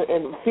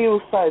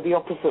feels so the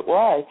opposite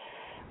way.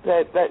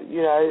 That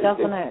you know,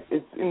 doesn't it?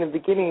 It's in the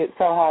beginning, it's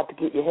so hard to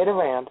get your head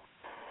around.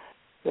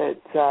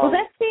 Well,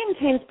 that's the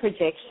intense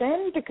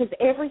projection, because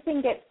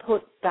everything gets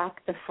put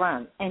back the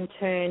front and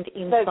turned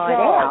inside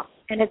out.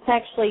 And it's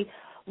actually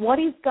what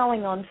is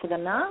going on for the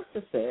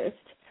narcissist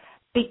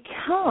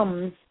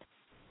becomes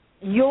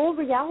your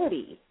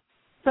reality.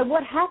 So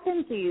what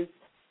happens is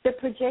the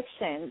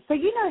projection. So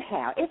you know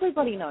how,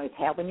 everybody knows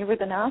how when you're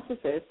with a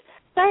narcissist,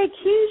 they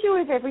accuse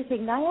you of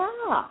everything they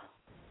are.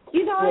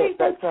 You know,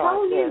 they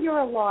tell you you're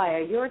a liar,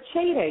 you're a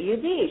cheater, you're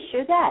this,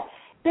 you're that.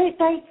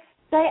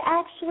 They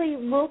actually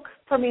look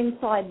from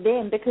inside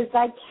them because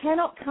they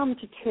cannot come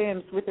to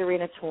terms with their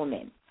inner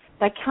torment.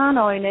 They can't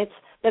own it.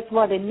 That's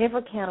why they're never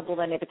accountable.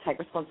 They never take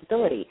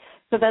responsibility.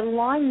 So they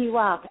line you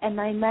up and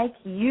they make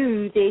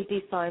you their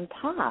disowned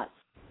parts.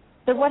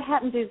 So what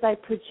happens is they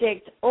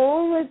project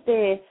all of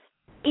their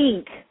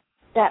ink,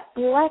 that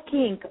black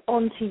ink,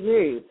 onto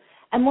you.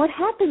 And what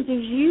happens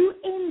is you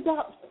end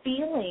up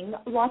feeling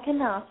like a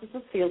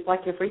narcissist feels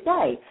like every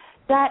day.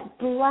 That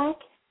black,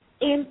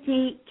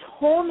 empty,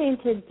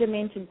 tormented,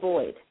 demented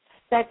void.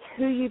 That's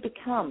who you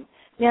become.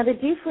 Now, the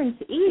difference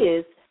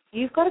is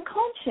you've got a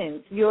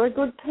conscience. You're a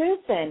good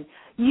person.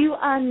 You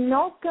are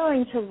not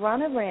going to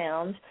run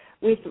around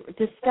with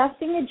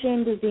disgusting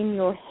agendas in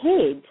your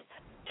head,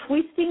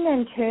 twisting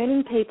and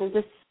turning people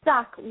to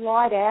suck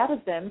light out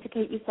of them to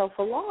keep yourself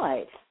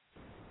alive.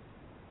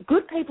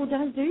 Good people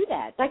don't do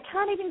that. They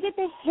can't even get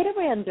their head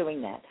around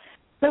doing that.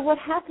 So what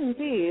happens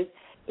is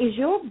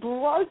you're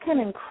broken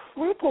and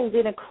crippled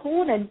in a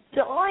corner,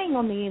 dying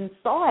on the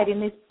inside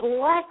in this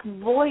black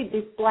void,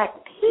 this black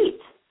pit.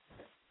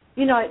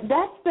 You know,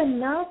 that's the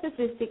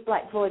narcissistic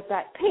black void,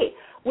 black pit,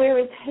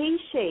 whereas he,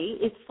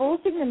 she is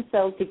forcing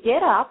themselves to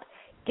get up,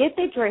 get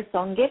their dress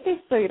on, get their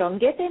suit on,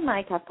 get their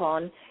makeup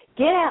on,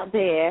 get out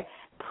there,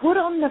 put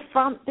on the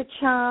front, the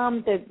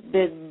charm,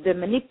 the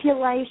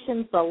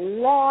manipulations, the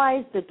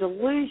lies, the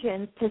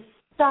delusions to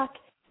suck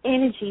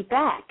energy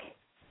back.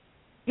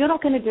 You're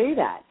not going to do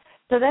that.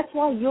 So that's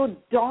why you're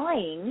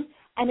dying,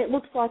 and it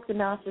looks like the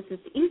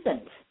narcissist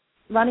isn't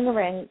running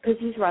around because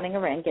he's running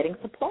around getting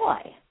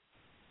supply.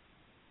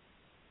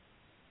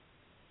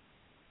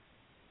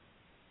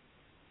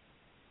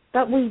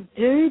 But we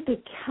do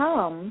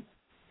become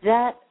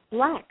that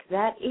black,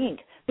 that ink,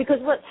 because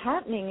what's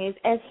happening is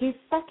as he's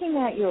sucking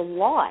out your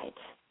light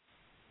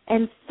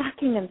and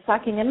sucking,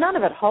 and none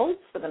of it holds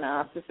for the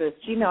narcissist.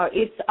 You know,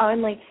 it's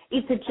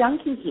a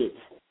junkie hit.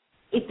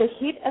 It's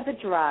a hit of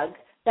a drug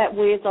that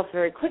wears off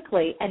very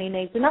quickly, and he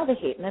needs another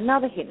hit and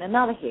another hit and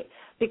another hit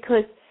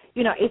because,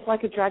 you know, it's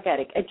like a drug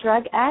addict. A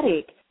drug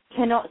addict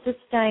cannot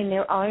sustain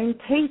their own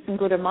peace and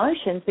good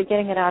emotions. They're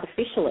getting it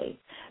artificially.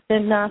 The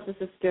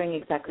narcissist is doing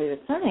exactly the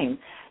same.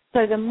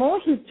 So the more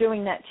he's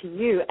doing that to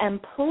you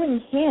and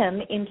pulling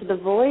him into the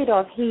void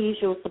of he is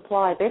your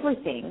supply of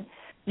everything,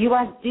 you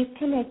are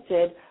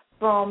disconnected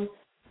from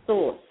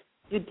source.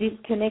 You're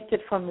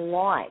disconnected from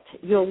light.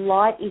 Your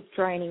light is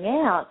draining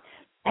out,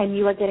 and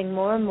you are getting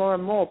more and more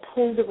and more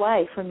pulled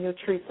away from your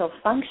true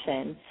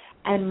self-function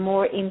and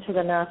more into the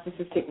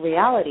narcissistic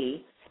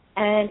reality,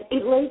 and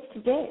it leads to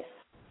death.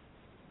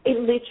 It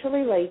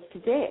literally leads to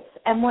death.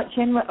 And what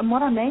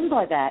I mean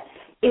by that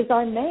is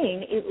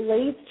it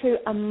leads to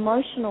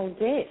emotional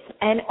death,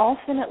 and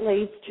often it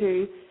leads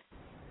to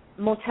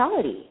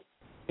mortality,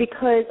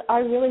 because I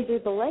really do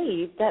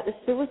believe that the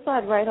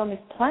suicide rate on this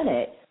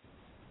planet,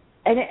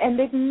 and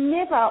they've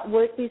never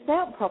worked this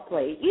out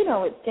properly, you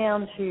know, it's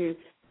down to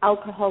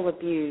alcohol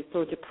abuse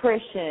or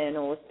depression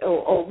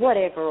or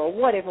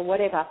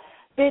whatever.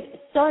 But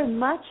so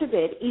much of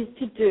it is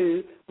to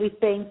do with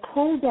being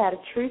pulled out of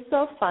true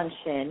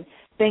self-function,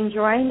 being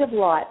drained of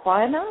light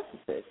by a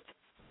narcissist,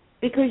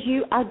 because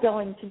you are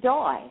going to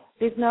die.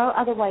 There's no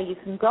other way you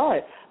can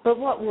go. But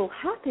what will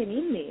happen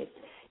in this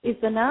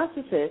is the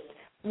narcissist,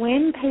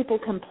 when people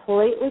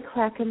completely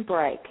crack and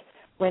break,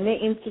 when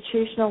they're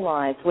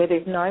institutionalized, where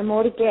there's no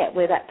more to get,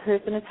 where that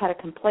person has had a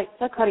complete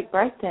psychotic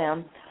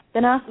breakdown, the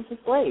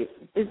narcissist leaves.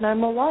 There's no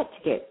more light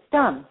to get.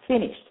 Done.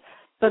 Finished.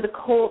 So the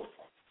corpse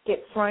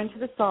gets thrown to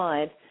the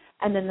side,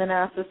 and then the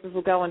narcissist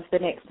will go on to the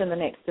next and the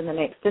next and the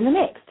next and the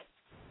next,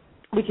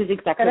 which is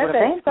exactly what a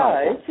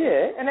vampire does.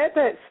 And at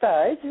that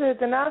stage,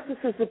 the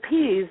narcissist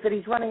appears that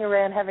he's running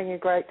around having a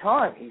great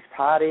time. He's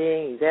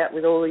partying, he's out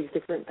with all these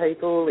different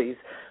people, he's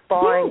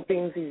buying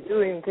things, he's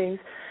doing things.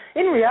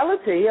 In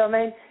reality, I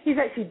mean, he's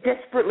actually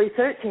desperately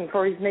searching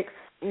for his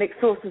next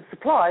source of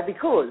supply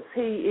because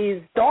he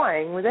is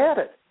dying without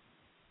it.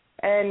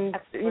 And,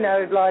 absolutely, you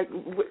know, like,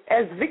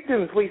 as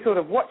victims, we sort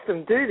of watch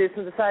them do this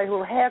and say,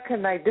 well, how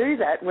can they do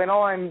that when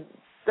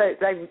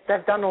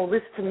they've done all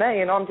this to me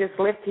and I'm just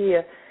left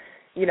here,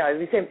 you know,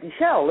 this empty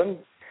shell? And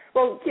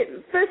Well,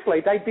 firstly,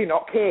 they do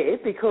not care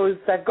because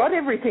they've got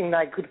everything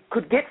they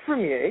could get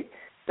from you.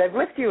 They've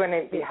left you an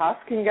empty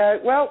husk and go,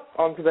 well,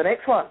 on to the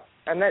next one.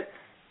 And that's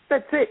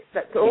it.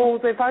 That's all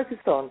they're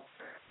focused on.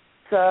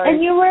 So,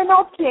 and you were an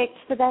object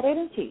for that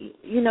energy.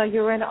 You know,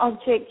 you were an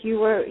object. You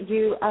were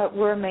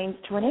a means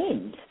to an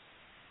end.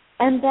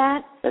 And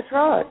that's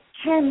right.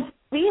 Can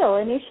feel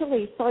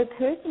initially so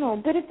personal,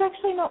 but it's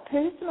actually not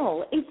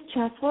personal. It's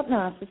just what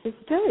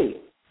narcissists do.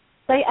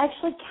 They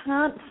actually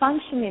can't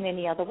function in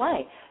any other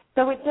way.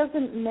 So it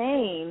doesn't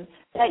mean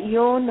that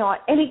you're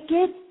not, and it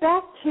gets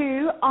back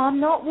to, I'm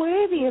not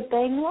worthy of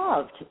being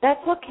loved. That's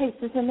what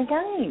keeps us in the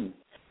game.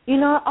 You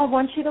know, I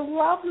want you to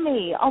love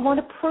me. I want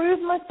to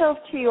prove myself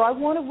to you. I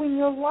want to win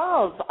your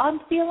love. I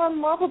feel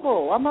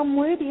unlovable. I'm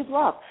unworthy of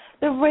love.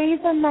 The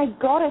reason they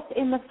got us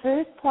in the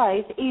first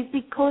place is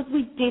because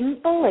we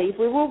didn't believe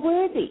we were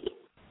worthy.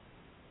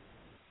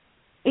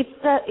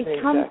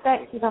 It comes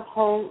back to the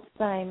whole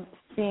same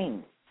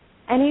thing.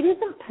 And it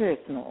isn't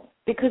personal,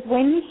 because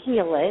when you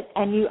heal it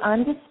and you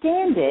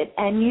understand it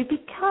and you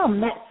become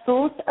that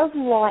source of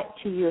light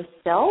to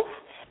yourself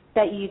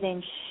that you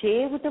then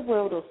share with the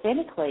world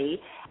authentically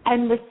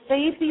and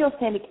receive the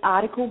authentic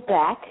article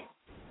back,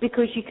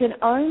 because you can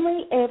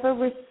only ever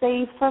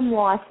receive from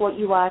life what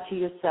you are to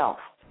yourself,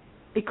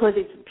 because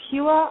it's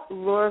pure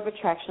law of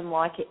attraction,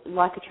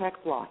 like attracts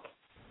like.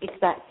 It's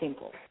that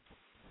simple.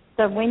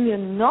 So when you're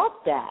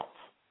not that,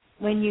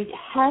 when you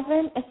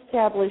haven't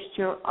established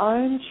your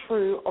own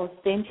true,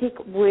 authentic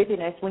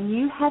worthiness, when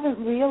you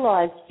haven't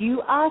realized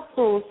you are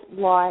source,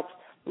 light,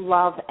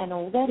 love, and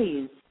all that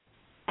is,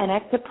 and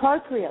act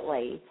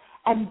appropriately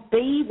and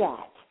be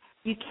that.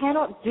 You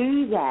cannot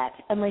do that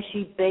unless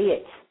you be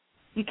it.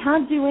 You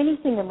can't do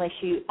anything unless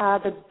you are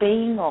the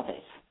being of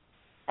it.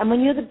 And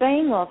when you're the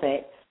being of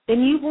it, then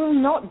you will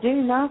not do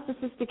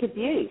narcissistic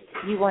abuse.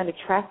 You won't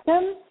attract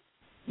them.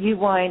 You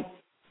won't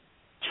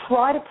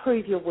try to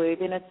prove your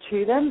worthiness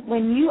to them.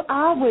 When you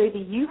are worthy,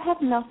 you have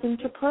nothing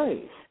to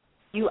prove.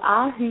 You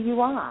are who you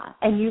are,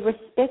 and you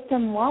respect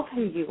and love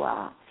who you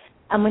are.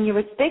 And when you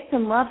respect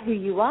and love who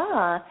you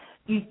are,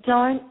 you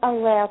don't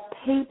allow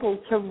people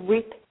to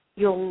rip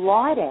your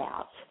light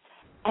out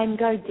and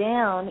go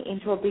down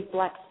into a big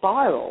black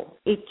spiral.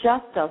 It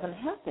just doesn't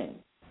happen.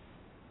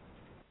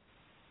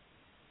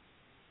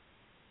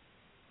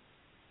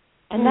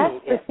 And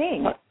that's the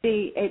thing.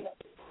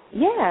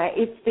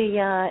 It's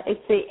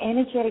the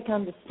energetic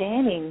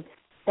understanding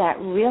that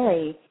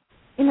really,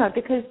 you know,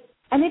 because,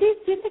 and it is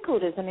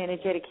difficult as an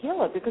energetic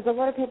healer, because a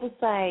lot of people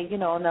say, you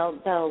know, and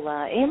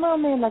they'll email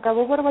me and they'll go,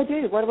 well, what do I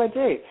do? What do I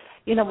do?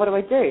 You know, what do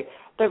I do?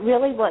 But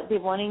really what they're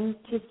wanting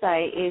to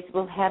say is,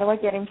 well, how do I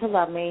get him to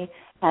love me?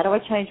 How do I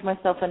change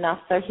myself enough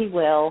so he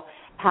will?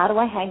 How do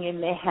I hang in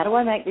there? How do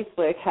I make this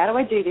work? How do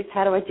I do this?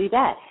 How do I do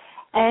that?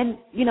 And,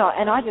 you know,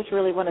 and I just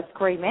really want to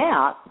scream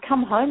out,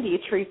 come home to your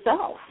true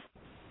self,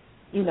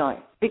 you know,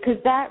 because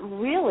that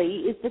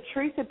really is the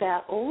truth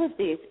about all of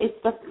this. It's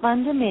the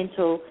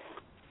fundamental,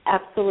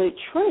 absolute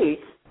truth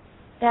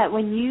that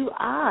when you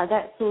are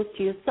that source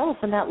to yourself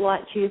and that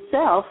light to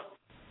yourself,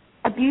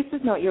 abuse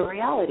is not your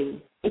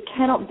reality. It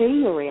cannot be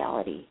your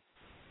reality.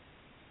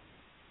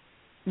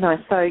 No,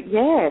 so,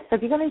 yeah. So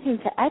have you got anything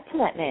to add to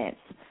that, Nance?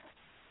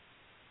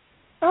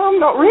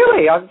 Not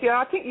really.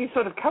 I think you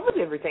sort of covered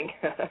everything.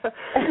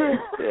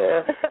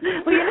 Yeah.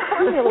 Well, you know,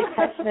 I'm really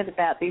passionate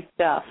about this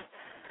stuff.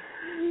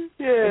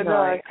 Yeah, you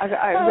know,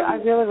 I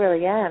really,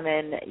 really am.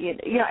 And, you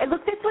know,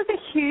 look, this was a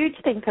huge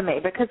thing for me,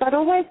 because I'd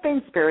always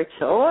been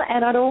spiritual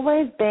and I'd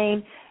always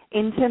been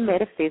into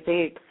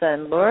metaphysics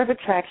and law of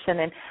attraction.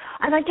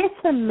 And I guess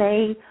for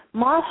me,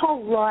 my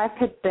whole life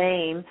had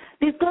been,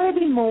 there's got to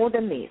be more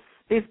than this.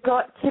 There's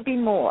got to be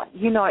more.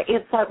 You know,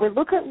 it's like we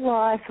look at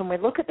life and we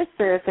look at the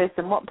surface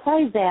and what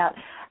plays out.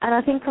 And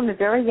I think from a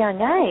very young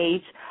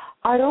age,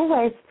 I'd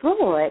always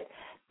thought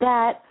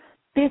that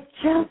there's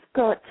just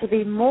got to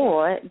be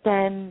more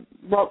than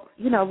what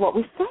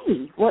we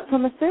see, what's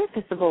on the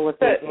surface of all of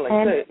this.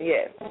 Certainly,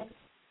 yeah.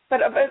 But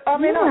I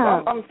mean,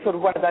 yeah. I'm sort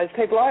of one of those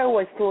people. I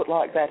always thought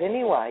like that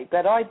anyway,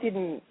 but I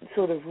didn't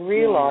sort of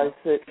realise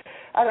that.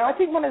 And I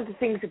think one of the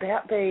things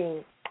about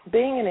being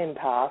an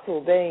empath,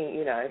 or being,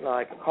 you know,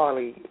 like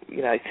highly,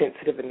 you know,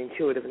 sensitive and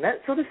intuitive and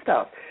that sort of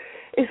stuff,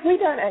 is we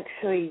don't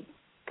actually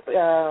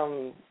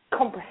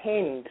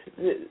comprehend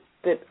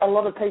that a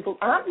lot of people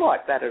aren't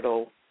like that at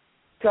all.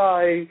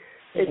 So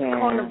it's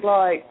kind of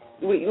like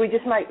we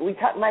just make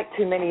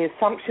too many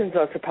assumptions,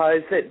 I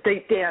suppose, that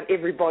deep down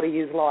everybody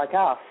is like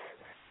us.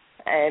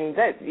 And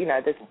that, you know,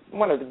 that's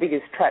one of the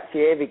biggest traps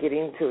you ever get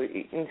into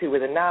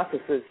with a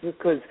narcissist,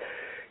 because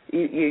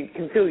you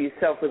can fill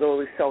yourself with all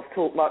this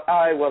self-talk like,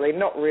 oh, well, they're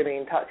not really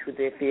in touch with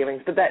their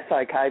feelings, but that's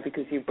okay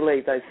because you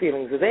believe those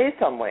feelings are there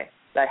somewhere.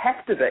 They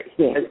have to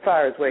be, as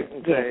far as we're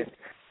concerned.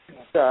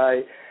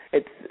 So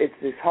it's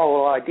this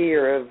whole idea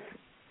of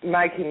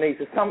making these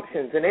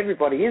assumptions, and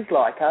everybody is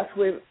like us.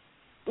 We're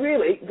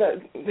really,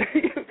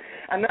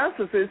 a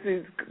narcissist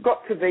has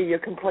got to be your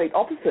complete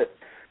opposite,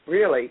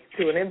 really,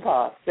 to an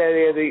empath.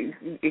 They're the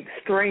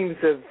extremes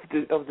of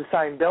the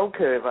same bell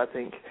curve, I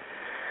think.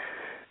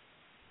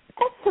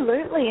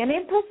 Absolutely, and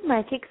empaths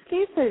make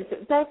excuses.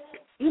 That's,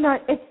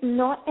 it's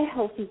not a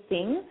healthy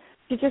thing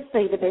to just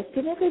see the best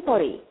in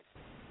everybody.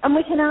 And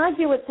we can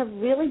argue it's a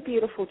really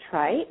beautiful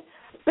trait,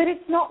 but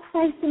it's not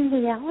facing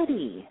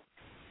reality.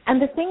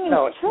 And the thing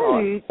is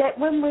true that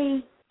when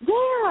we,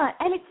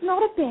 and it's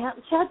not about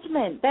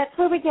judgment. That's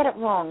where we get it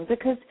wrong,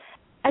 because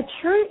a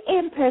true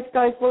empath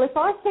goes, well, if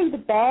I see the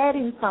bad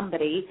in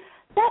somebody,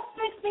 that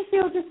makes me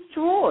feel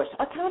distraught.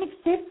 I can't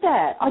accept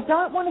that. I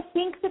don't want to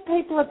think that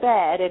people are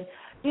bad and,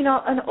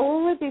 and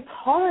all of this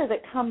horror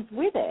that comes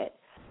with it.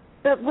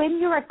 But when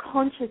you're a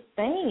conscious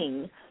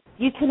being,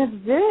 you can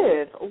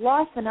observe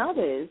life and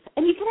others,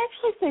 and you can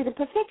actually see the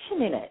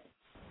perfection in it.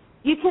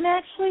 You can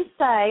actually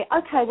say,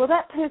 okay, well,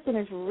 that person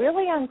is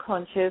really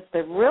unconscious,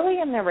 they're really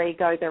in their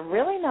ego, they're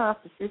really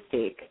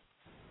narcissistic.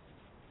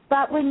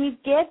 But when you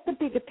get the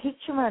bigger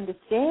picture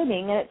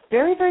understanding, and it's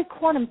very, very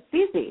quantum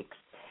physics,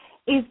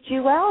 is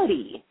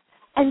duality.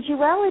 And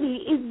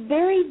duality is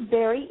very,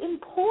 very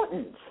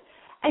important.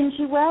 And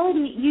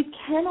duality, you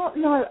cannot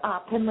know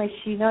up unless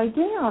you know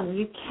down.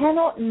 You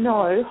cannot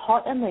know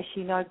hot unless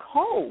you know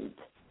cold.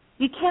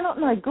 You cannot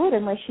know good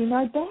unless you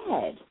know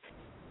bad.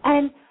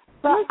 And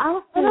I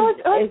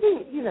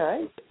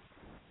think,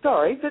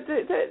 sorry, but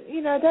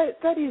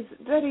that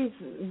is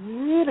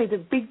really the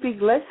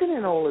big lesson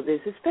in all of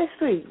this,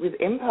 especially with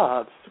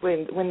empaths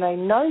when they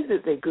know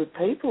that they're good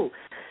people.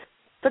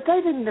 But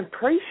they didn't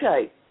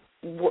appreciate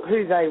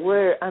who they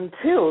were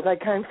until they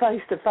came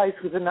face to face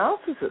with a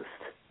narcissist.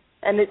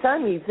 And it's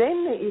only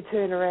then that you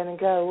turn around and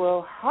go,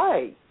 well,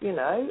 hey,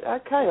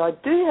 okay, I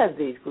do have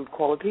these good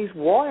qualities.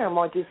 Why am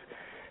I just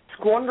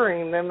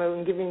squandering them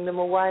and giving them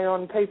away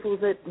on people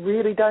that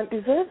really don't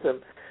deserve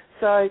them?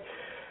 So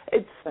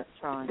that's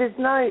right.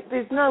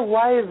 There's no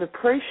way of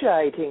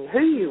appreciating who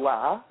you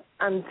are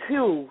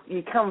until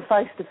you come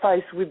face to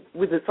face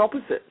with its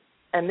opposite.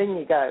 And then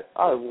you go,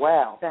 oh,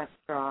 wow. That's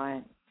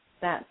right.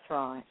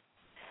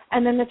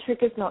 And then the trick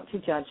is not to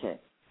judge it.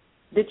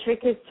 The trick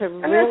is to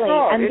really,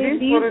 and this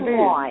is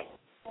light.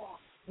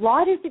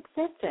 Light is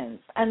acceptance.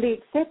 And the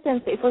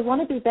acceptance, if we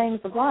want to be beings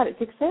of light, it's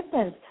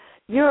acceptance.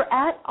 You're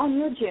on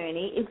your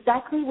journey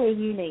exactly where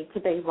you need to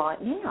be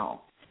right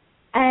now.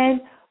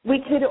 And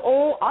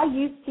I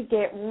used to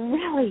get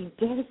really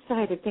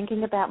devastated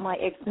thinking about my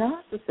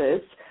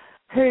ex-narcissist,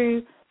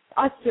 who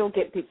I still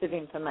get bits of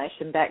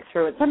information back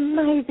through. It's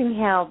amazing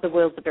how the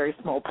world's a very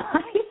small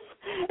place.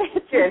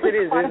 Yes, it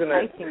is, isn't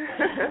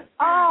it?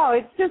 Oh,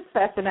 it's just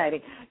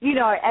fascinating.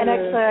 And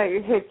actually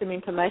I heard some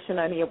information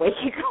only a week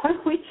ago,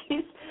 which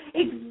is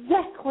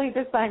exactly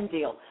the same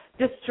deal,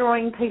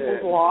 destroying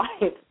people's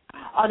lives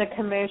on a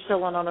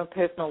commercial and on a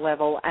personal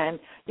level. And,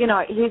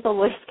 he's a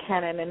loose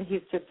cannon, and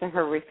he's just a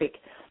horrific,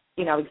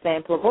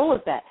 example of all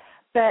of that.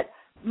 But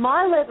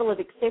my level of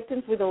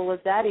acceptance with all of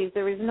that is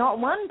there is not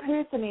one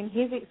person in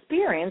his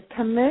experience,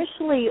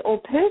 commercially or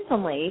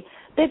personally,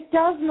 that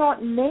does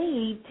not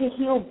need to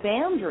heal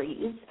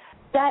boundaries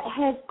that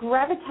has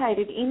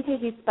gravitated into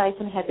his space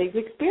and had these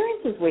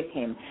experiences with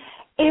him.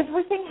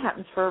 Everything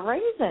happens for a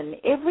reason.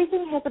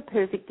 Everything has a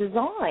perfect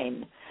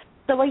design.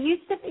 So I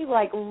used to be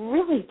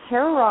really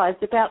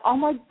terrorized about, oh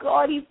my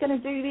God, he's going to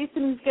do this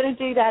and he's going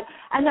to do that.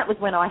 And that was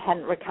when I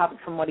hadn't recovered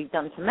from what he'd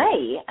done to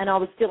me, and I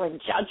was still in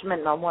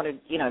judgment and I wanted,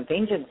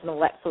 vengeance and all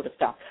that sort of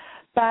stuff.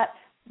 But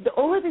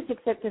all of this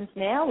acceptance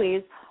now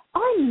is,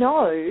 I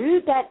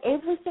know that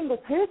every single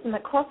person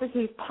that crosses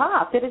his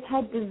path that has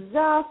had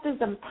disasters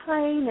and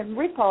pain and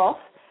rip-off,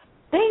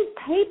 these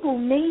people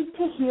need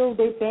to heal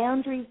their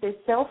boundaries, their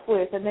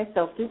self-worth and their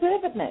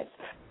self-deservedness.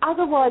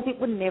 Otherwise it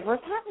would never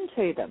have happened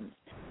to them.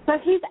 So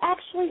he's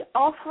actually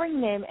offering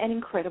them an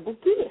incredible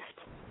gift.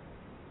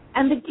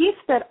 And the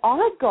gift that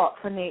I got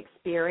from the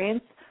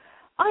experience,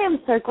 I am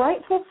so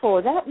grateful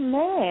for. That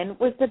man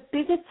was the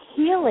biggest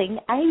healing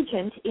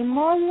agent in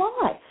my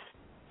life.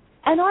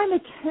 And I'm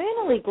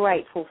eternally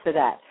grateful for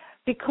that,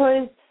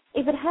 because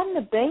if it hadn't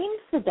have been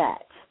for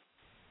that,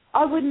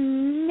 I would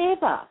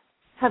never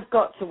have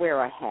got to where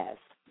I have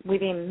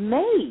within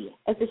me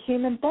as a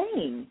human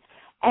being.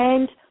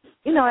 And,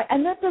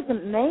 and that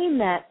doesn't mean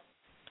that,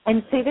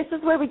 and see, this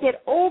is where we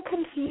get all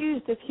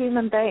confused as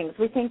human beings.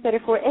 We think that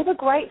if we're ever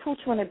grateful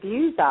to an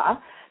abuser,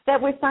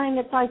 that we're saying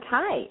it's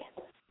okay,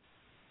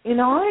 and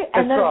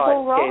that's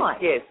all right.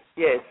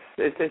 Yes.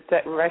 It's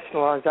that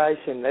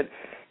rationalisation that,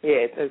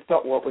 it's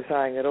not what we're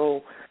saying at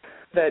all.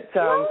 But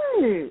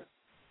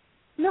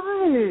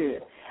No.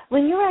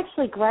 When you're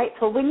actually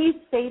grateful, when you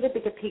see the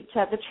bigger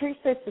picture, the truth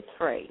sets us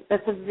free.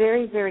 That's a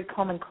very, very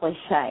common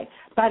cliche,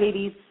 but it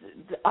is,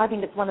 I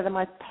think it's one of the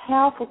most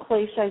powerful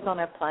cliches on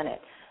our planet.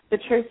 The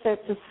truth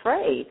sets us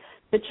free.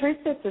 The truth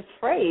sets us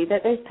free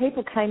that these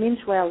people came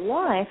into our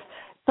life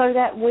so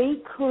that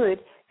we could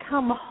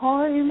come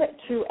home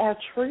to our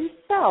true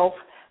self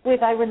where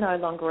they were no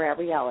longer our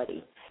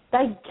reality.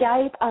 They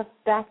gave us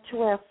back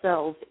to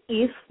ourselves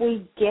if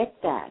we get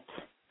that.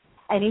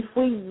 And if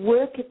we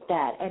work at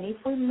that, and if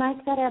we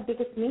make that our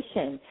biggest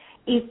mission,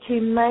 is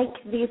to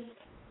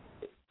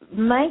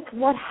make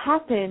what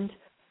happened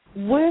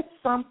worth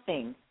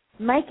something,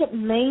 Make it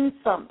mean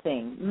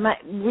something.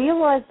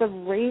 Realize the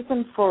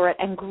reason for it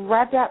and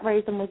grab that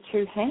reason with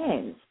two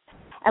hands.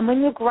 And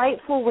when you're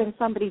grateful when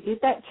somebody did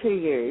that to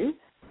you,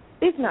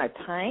 there's no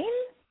pain,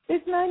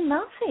 there's no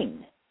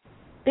nothing.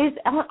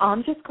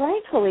 I'm just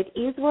grateful. It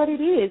is what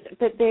it is.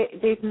 But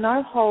there's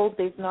no hold,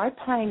 there's no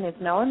pain, there's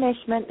no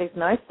enmeshment, there's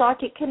no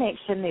psychic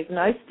connection, there's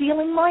no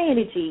stealing my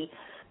energy.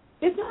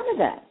 There's none of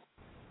that.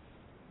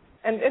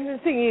 And the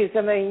thing is,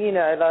 I mean, you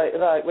know,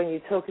 like when you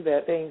talk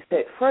about being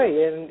set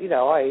free, and, you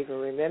know, I even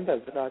remember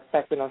that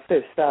back when I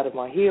first started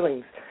my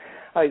healings,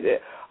 I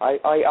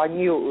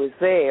knew it was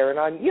there, and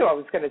I knew it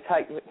was going to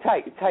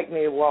take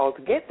me a while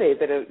to get there,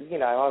 but, you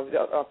know,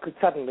 I could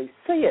suddenly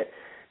see it.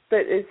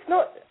 But it's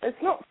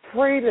not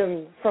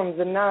freedom from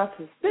the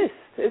narcissist.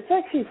 It's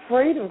actually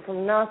freedom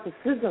from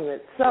narcissism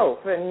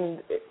itself,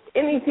 and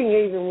anything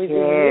even within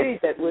you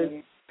that was,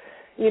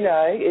 you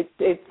know,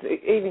 it's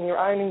even your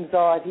own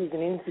anxieties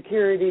and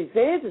insecurities.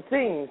 They're the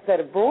things that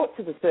are brought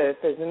to the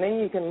surface, and then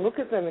you can look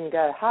at them and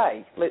go,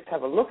 hey, let's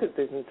have a look at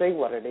this and see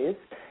what it is,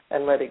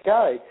 and let it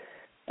go.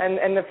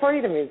 And the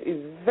freedom is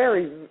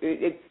very,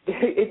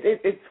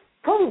 it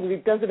probably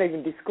doesn't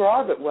even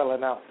describe it well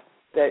enough.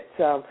 That,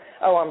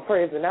 I'm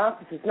free of the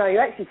narcissist. No,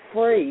 you're actually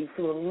free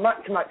from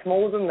much, much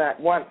more than that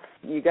once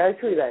you go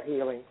through that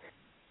healing.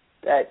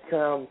 That,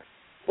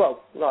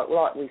 well,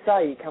 like we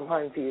say, you come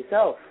home to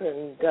yourself.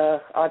 And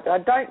I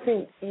don't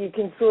think you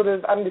can sort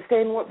of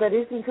understand what that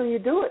is until you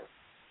do it.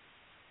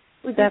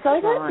 Would you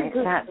say that?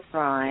 Because, that's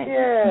right.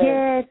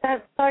 Yeah,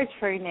 that's so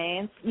true,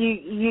 Nance.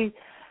 You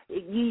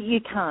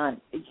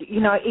can't.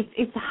 You know,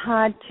 it's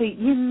hard to.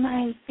 You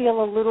may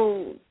feel a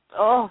little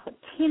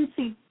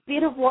teensy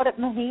bit of what it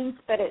means,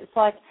 but it's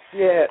like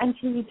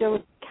until you do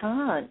it, you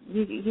can't.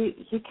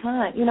 You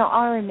can't. You know,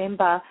 I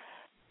remember,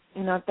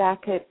 you know,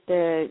 back at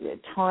the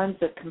times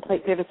of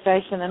complete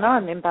devastation, and I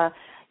remember,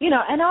 you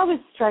know, and I was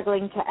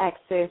struggling to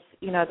access,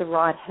 you know, the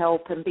right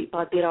help, and bit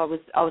by bit I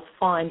was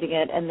finding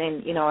it, and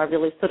then, you know, I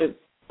really sort of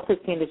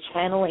clicked into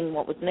channeling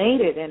what was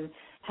needed and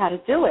how to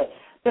do it.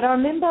 But I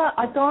remember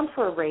I'd gone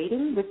for a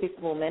reading with this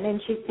woman,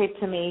 and she said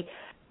to me,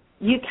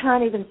 you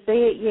can't even see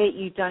it yet,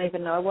 you don't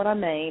even know what I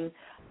mean,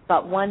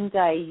 but one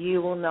day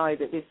you will know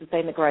that this has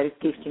been the greatest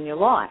gift in your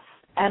life.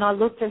 And I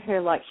looked at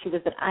her like she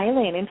was an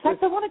alien. In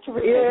fact, I wanted to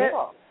rip her head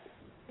off.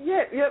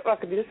 Yeah, I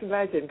could just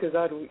imagine, because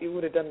you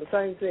would have done the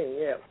same thing,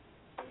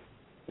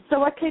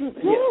 So I can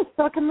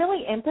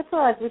really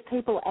empathise with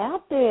people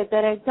out there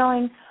that are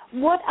going,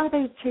 what are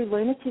these two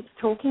lunatics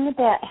talking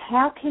about?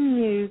 How can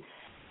you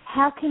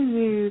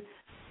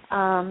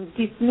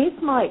dismiss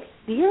my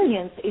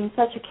experience in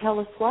such a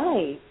callous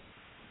way?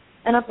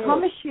 And I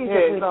promise you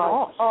that we're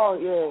not. Oh,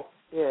 yeah.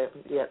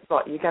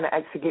 Right, you're going to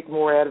actually get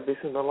more out of this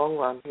in the long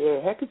run. Yeah,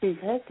 how could you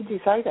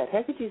say that?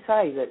 How could you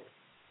say that?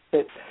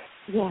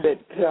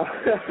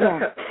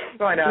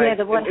 I know.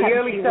 Yeah, what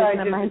happened to you was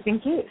an amazing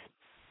gift.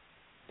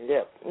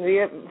 Yeah.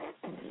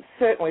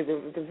 Certainly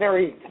the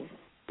very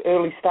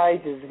early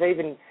stages of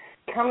even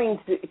coming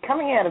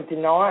out of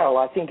denial,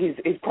 I think,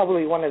 is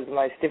probably one of the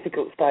most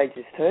difficult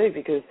stages too,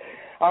 because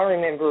I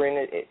remember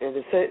at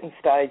a certain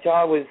stage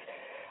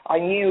I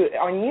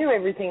knew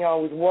everything I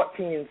was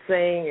watching and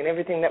seeing and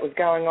everything that was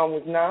going on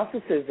with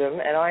narcissism,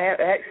 and I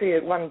actually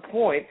at one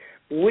point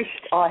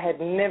wished I had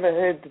never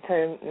heard the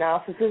term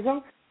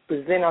narcissism,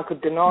 because then I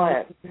could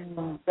deny it.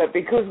 But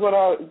because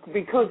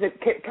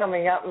it kept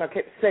coming up and I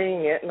kept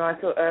seeing it, and I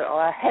thought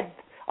I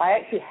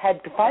actually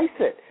had to face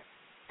it,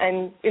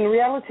 and in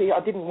reality I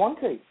didn't want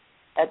to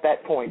at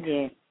that point.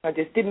 Yeah. I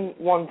just didn't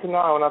want to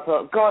know, and I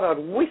thought, God, I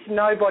wish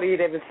nobody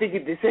had ever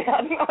figured this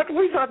out. I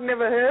wish I'd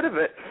never heard of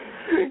it,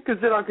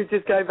 because then I could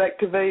just go back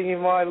to being in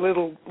my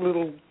little I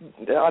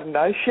don't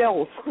know,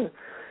 shells.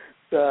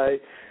 So.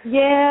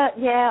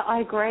 Yeah, I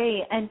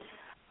agree. And,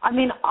 I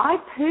mean, I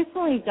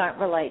personally don't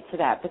relate to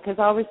that, because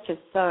I was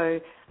just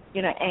so,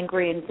 you know,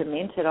 angry and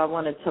demented. I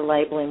wanted to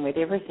label him with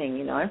everything,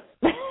 you know.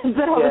 But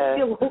I was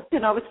still hooked,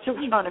 and I was still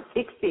trying to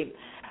fix him.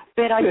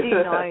 But I do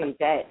know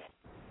that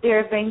there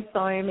have been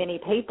so many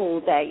people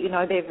that, you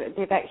know,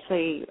 they've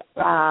actually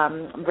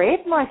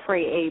read my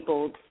free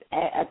e-books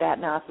about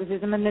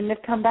narcissism, and then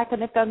they've come back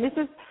and they've done, this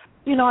is,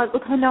 you know,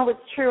 look, I know it's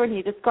true and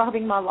you're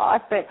describing my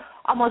life, but,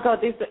 oh, my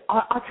God,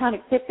 I can't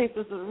accept this.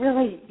 This is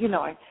really, you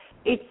know,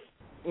 it's,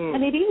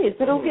 and it is.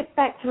 It all gets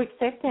back to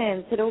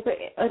acceptance. It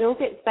all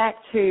gets back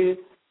to,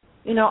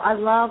 you know, I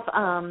love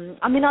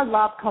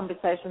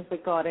conversations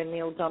with God and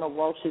Neil Donald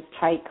Walsh's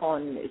take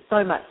on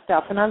so much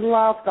stuff, and I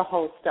love the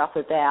whole stuff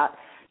about,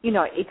 you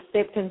know,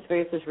 acceptance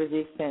versus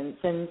resistance,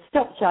 and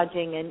stop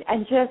judging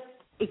and just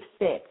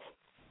accept.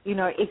 You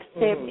know,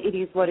 accept it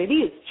is what it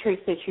is. Truth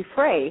sets you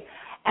free.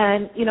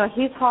 And, you know,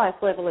 his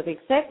highest level of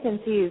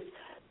acceptance is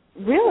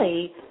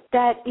really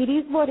that it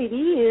is what it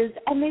is,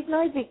 and there's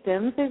no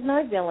victims, there's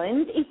no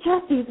villains. It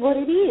just is what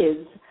it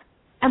is.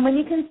 And when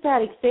you can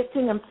start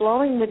accepting and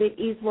flowing with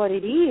it is what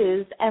it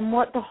is, and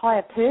what the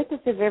higher purpose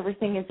of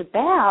everything is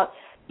about,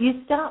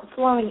 you start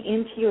flowing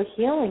into your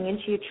healing,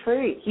 into your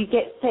truth. You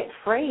get set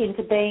free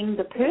into being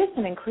the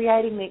person and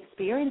creating the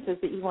experiences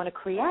that you want to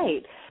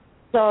create.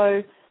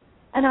 So,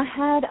 And I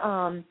had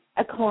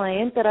a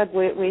client that I'd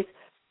worked with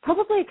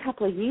probably a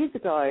couple of years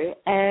ago,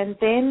 and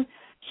then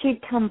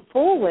she'd come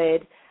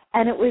forward,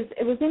 and it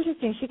was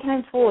interesting. She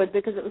came forward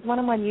because it was one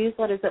of my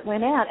newsletters that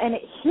went out, and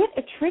it hit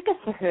a trigger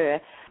for her.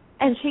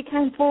 And she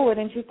came forward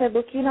and she said,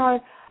 look,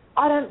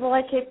 I don't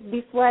like it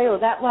this way or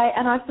that way.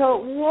 And I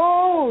thought,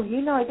 whoa,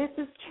 this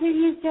is 2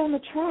 years down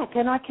the track,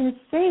 and I can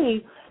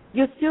see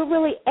you're still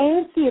really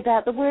antsy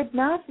about the word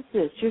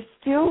narcissist. You're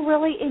still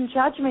really in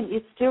judgment.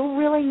 You're still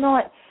really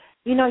not,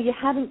 you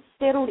haven't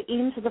settled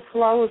into the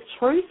flow of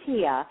truth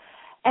here.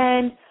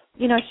 And,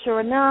 sure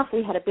enough,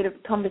 we had a bit of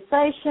a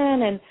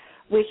conversation and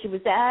where she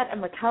was at,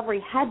 and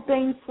recovery had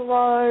been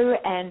slow,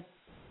 and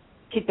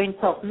she'd been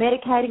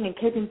self-medicating and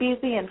keeping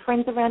busy and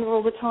friends around her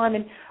all the time,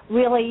 and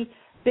really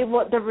the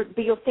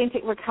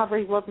authentic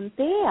recovery wasn't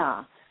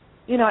there.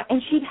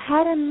 And she'd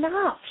had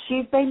enough.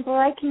 She'd been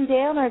breaking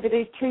down over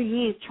these 2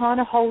 years trying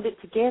to hold it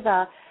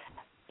together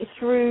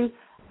through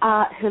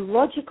her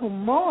logical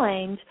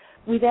mind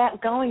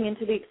without going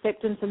into the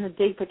acceptance and the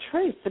deeper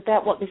truths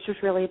about what this was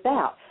really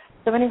about.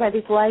 So anyway,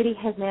 this lady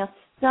has now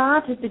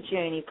started the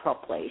journey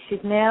properly. She's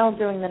now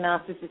doing the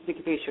Narcissistic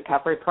Abuse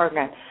Recovery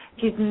Program.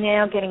 She's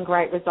now getting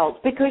great results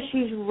because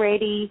she's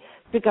ready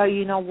to go,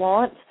 you know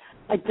what,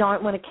 I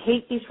don't want to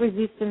keep this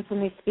resistance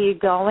and this fear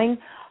going.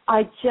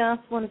 I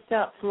just want to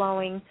start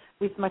flowing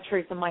with my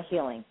truth and my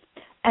healing.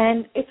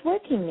 And it's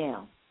working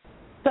now.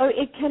 So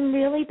it can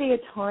really be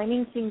a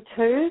timing thing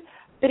too,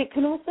 but it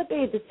can also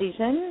be a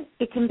decision.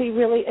 It can be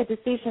really a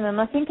decision. And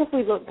I think if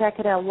we look back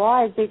at our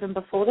lives, even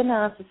before the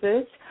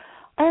narcissist,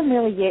 I'm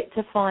really yet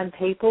to find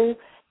people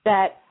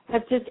that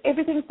have just,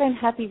 everything's been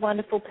happy,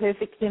 wonderful,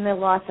 perfect in their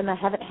life, and they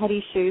haven't had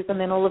issues, and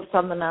then all of a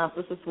sudden the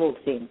narcissist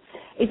walks in.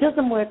 It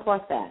doesn't work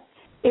like that.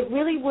 It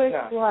really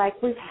works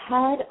like we've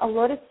had a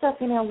lot of stuff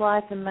in our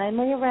life, and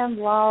mainly around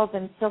love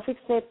and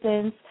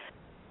self-acceptance,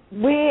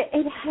 where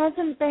it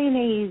hasn't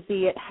been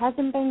easy, it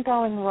hasn't been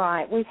going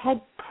right. We've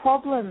had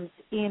problems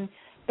in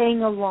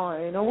being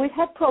alone, or we've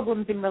had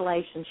problems in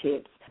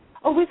relationships,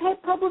 or we've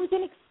had problems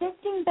in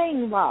accepting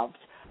being loved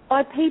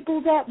by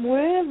people that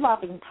were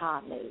loving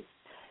partners.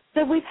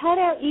 So we've had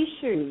our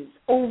issues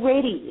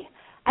already,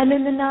 and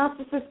then the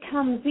narcissist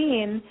comes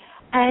in,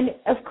 and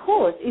of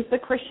course is the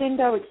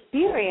crescendo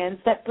experience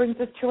that brings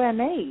us to our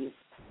knees.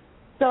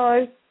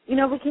 So,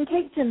 we can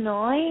keep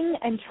denying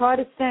and try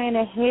to stay in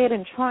our head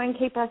and try and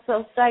keep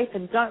ourselves safe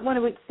and don't want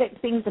to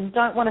accept things and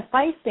don't want to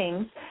face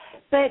things,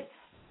 but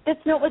that's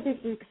not what this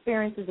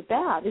experience is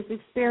about. This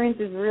experience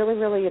is really,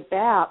 really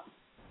about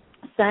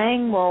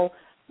saying, well,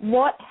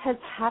 what has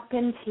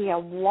happened here?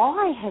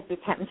 Why has this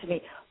happened to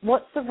me?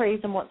 What's the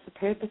reason? What's the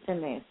purpose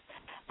in this?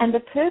 And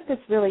the purpose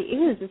really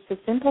is to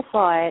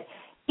simplify it,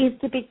 is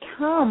to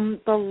become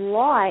the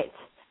light,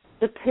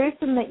 the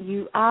person that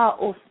you are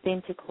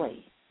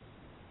authentically.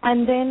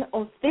 And then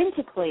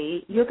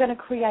authentically, you're going to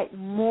create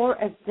more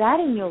of that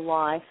in your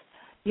life.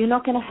 You're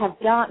not going to have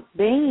dark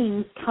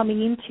beings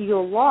coming into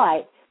your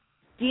light,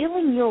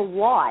 stealing your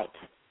light,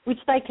 which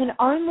they can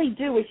only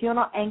do if you're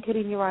not anchored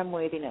in your own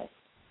worthiness.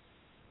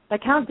 They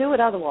can't do it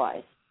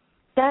otherwise.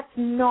 That's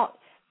not,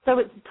 so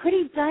it's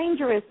pretty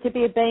dangerous to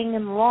be a being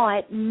in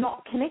light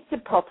not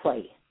connected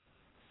properly.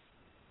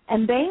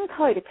 And being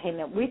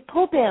codependent with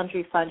poor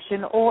boundary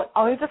function or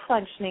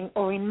over-functioning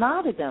or in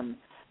martyrdom,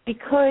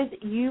 because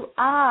you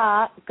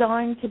are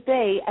going to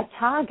be a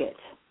target.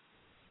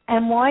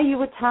 And why are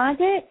you a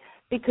target?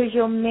 Because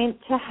you're meant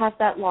to have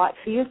that light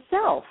for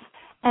yourself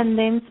and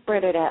then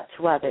spread it out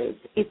to others.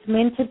 It's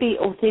meant to be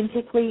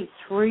authentically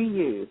through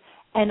you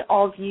and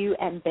of you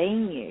and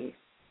being you.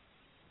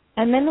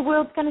 And then the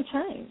world's going to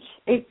change.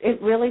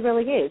 It really,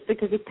 really is,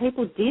 because if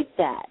people did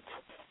that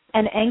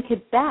and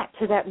anchored back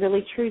to that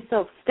really true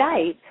self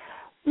state,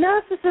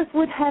 narcissists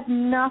would have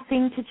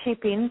nothing to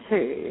chip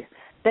into.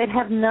 They'd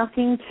have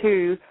nothing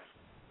to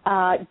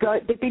go,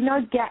 there'd be no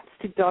gaps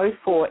to go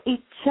for. It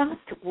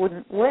just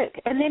wouldn't work.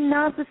 And then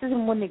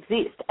narcissism wouldn't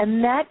exist.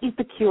 And that is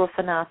the cure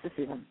for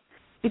narcissism,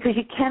 because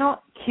you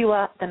cannot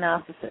cure the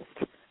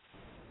narcissist.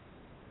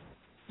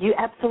 You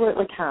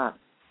absolutely can't.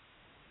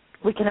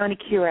 We can only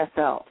cure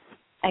ourselves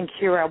and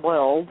cure our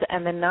world,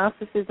 and then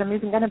narcissism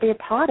isn't going to be a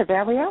part of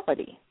our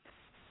reality.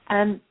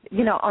 And,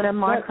 on a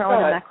micro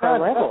and a macro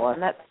level,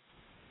 and that's...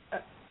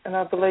 And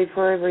I believe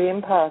for every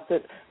empath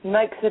that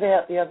makes it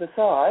out the other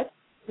side,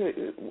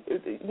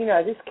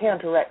 this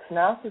counteracts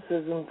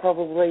narcissism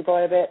probably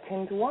by about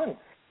 10 to 1.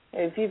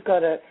 If you've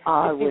got a...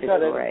 I would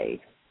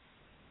agree.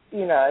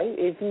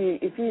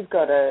 If you've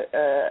got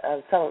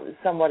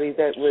somebody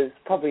that was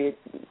probably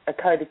a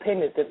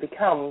codependent that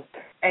becomes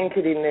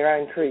anchored in their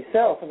own true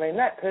self, I mean,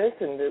 that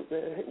person,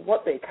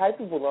 what they're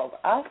capable of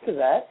after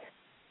that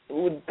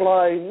would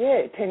blow,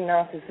 10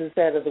 narcissists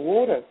out of the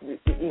water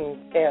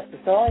in our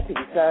society.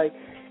 So,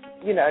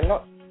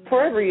 not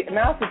for every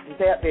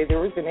narcissist out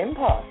there is an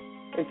empath.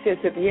 It's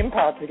just that the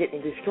empaths are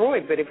getting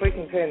destroyed. But if we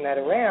can turn that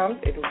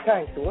around, it'll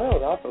change the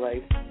world, I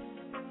believe.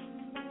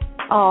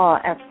 Oh,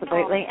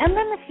 absolutely. And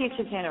then the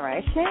future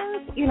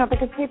generations,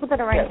 because people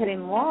that are anchored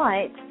in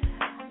light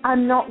are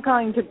not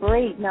going to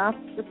breed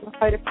narcissists or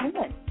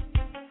codependent.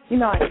 You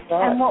know, Right.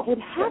 and what would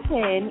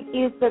happen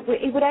is that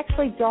it would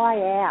actually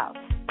die out.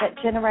 That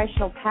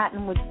generational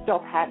pattern would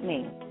stop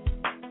happening.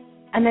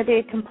 And there'd be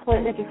a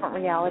completely different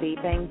reality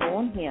being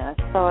born here.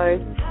 So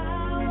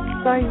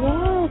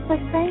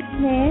thanks,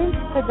 Nan,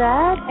 for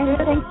that. And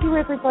thank you,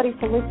 everybody,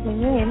 for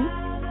listening in.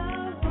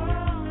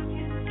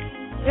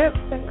 Yep,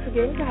 thanks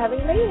again for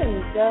having me.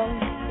 And yes,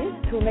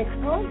 till next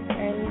time.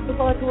 And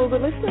goodbye to all the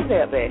listeners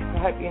out there. I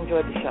hope you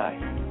enjoyed the show.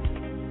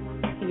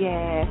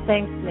 Yeah,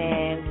 thanks,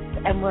 Nan.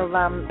 And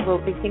we'll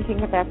be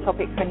thinking of our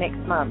topic for next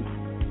month.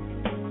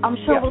 I'm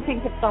sure we'll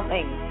think of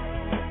something.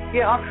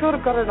 Yeah, I've sort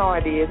of got an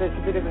idea. There's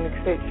a bit of an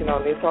extension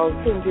on this. I'll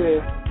send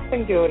you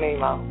an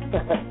email.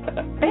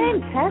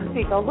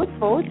 Fantastic. I'll look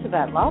forward to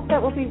that, love.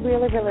 That will be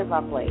really, really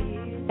lovely.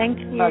 Thank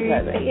you. Okay,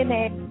 then. See you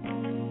next.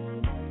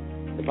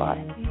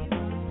 Goodbye.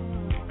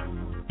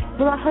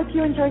 Well, I hope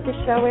you enjoyed the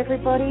show,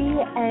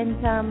 everybody,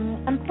 and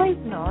please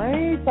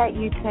know that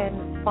you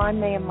can find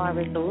me and my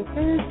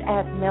resources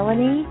at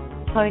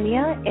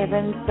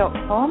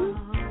melanietoniaevans.com.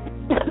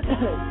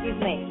 Excuse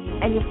me.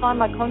 And you'll find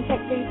my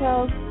contact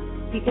details.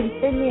 You can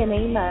send me an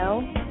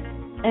email,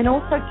 and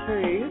also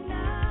too,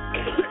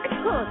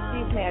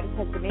 excuse me, I just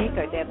had some air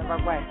go down the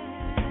wrong way.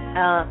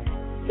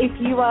 If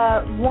you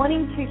are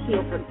wanting to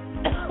heal from,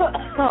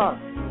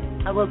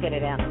 I will get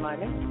it out in a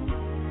moment.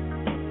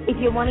 If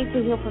you're wanting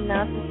to heal from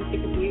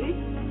narcissistic abuse,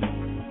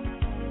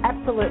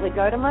 absolutely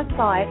go to my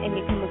site and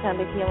you can look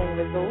under healing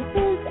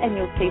resources, and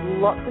you'll see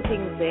lots of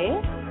things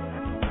there.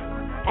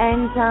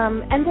 And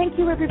thank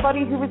you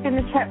everybody who was in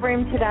the chat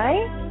room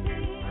today.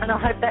 And I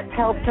hope that's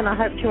helped, and I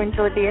hope you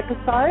enjoyed the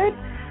episode.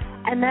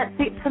 And that's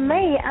it for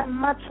me. And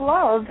much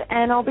love.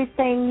 And I'll be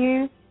seeing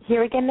you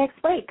here again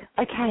next week.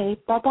 Okay,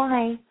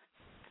 bye-bye.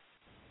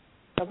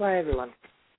 Bye-bye, everyone.